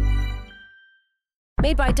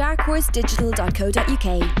 Made by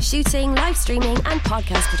darkhorsedigital.co.uk. Shooting, live streaming and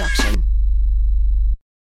podcast production.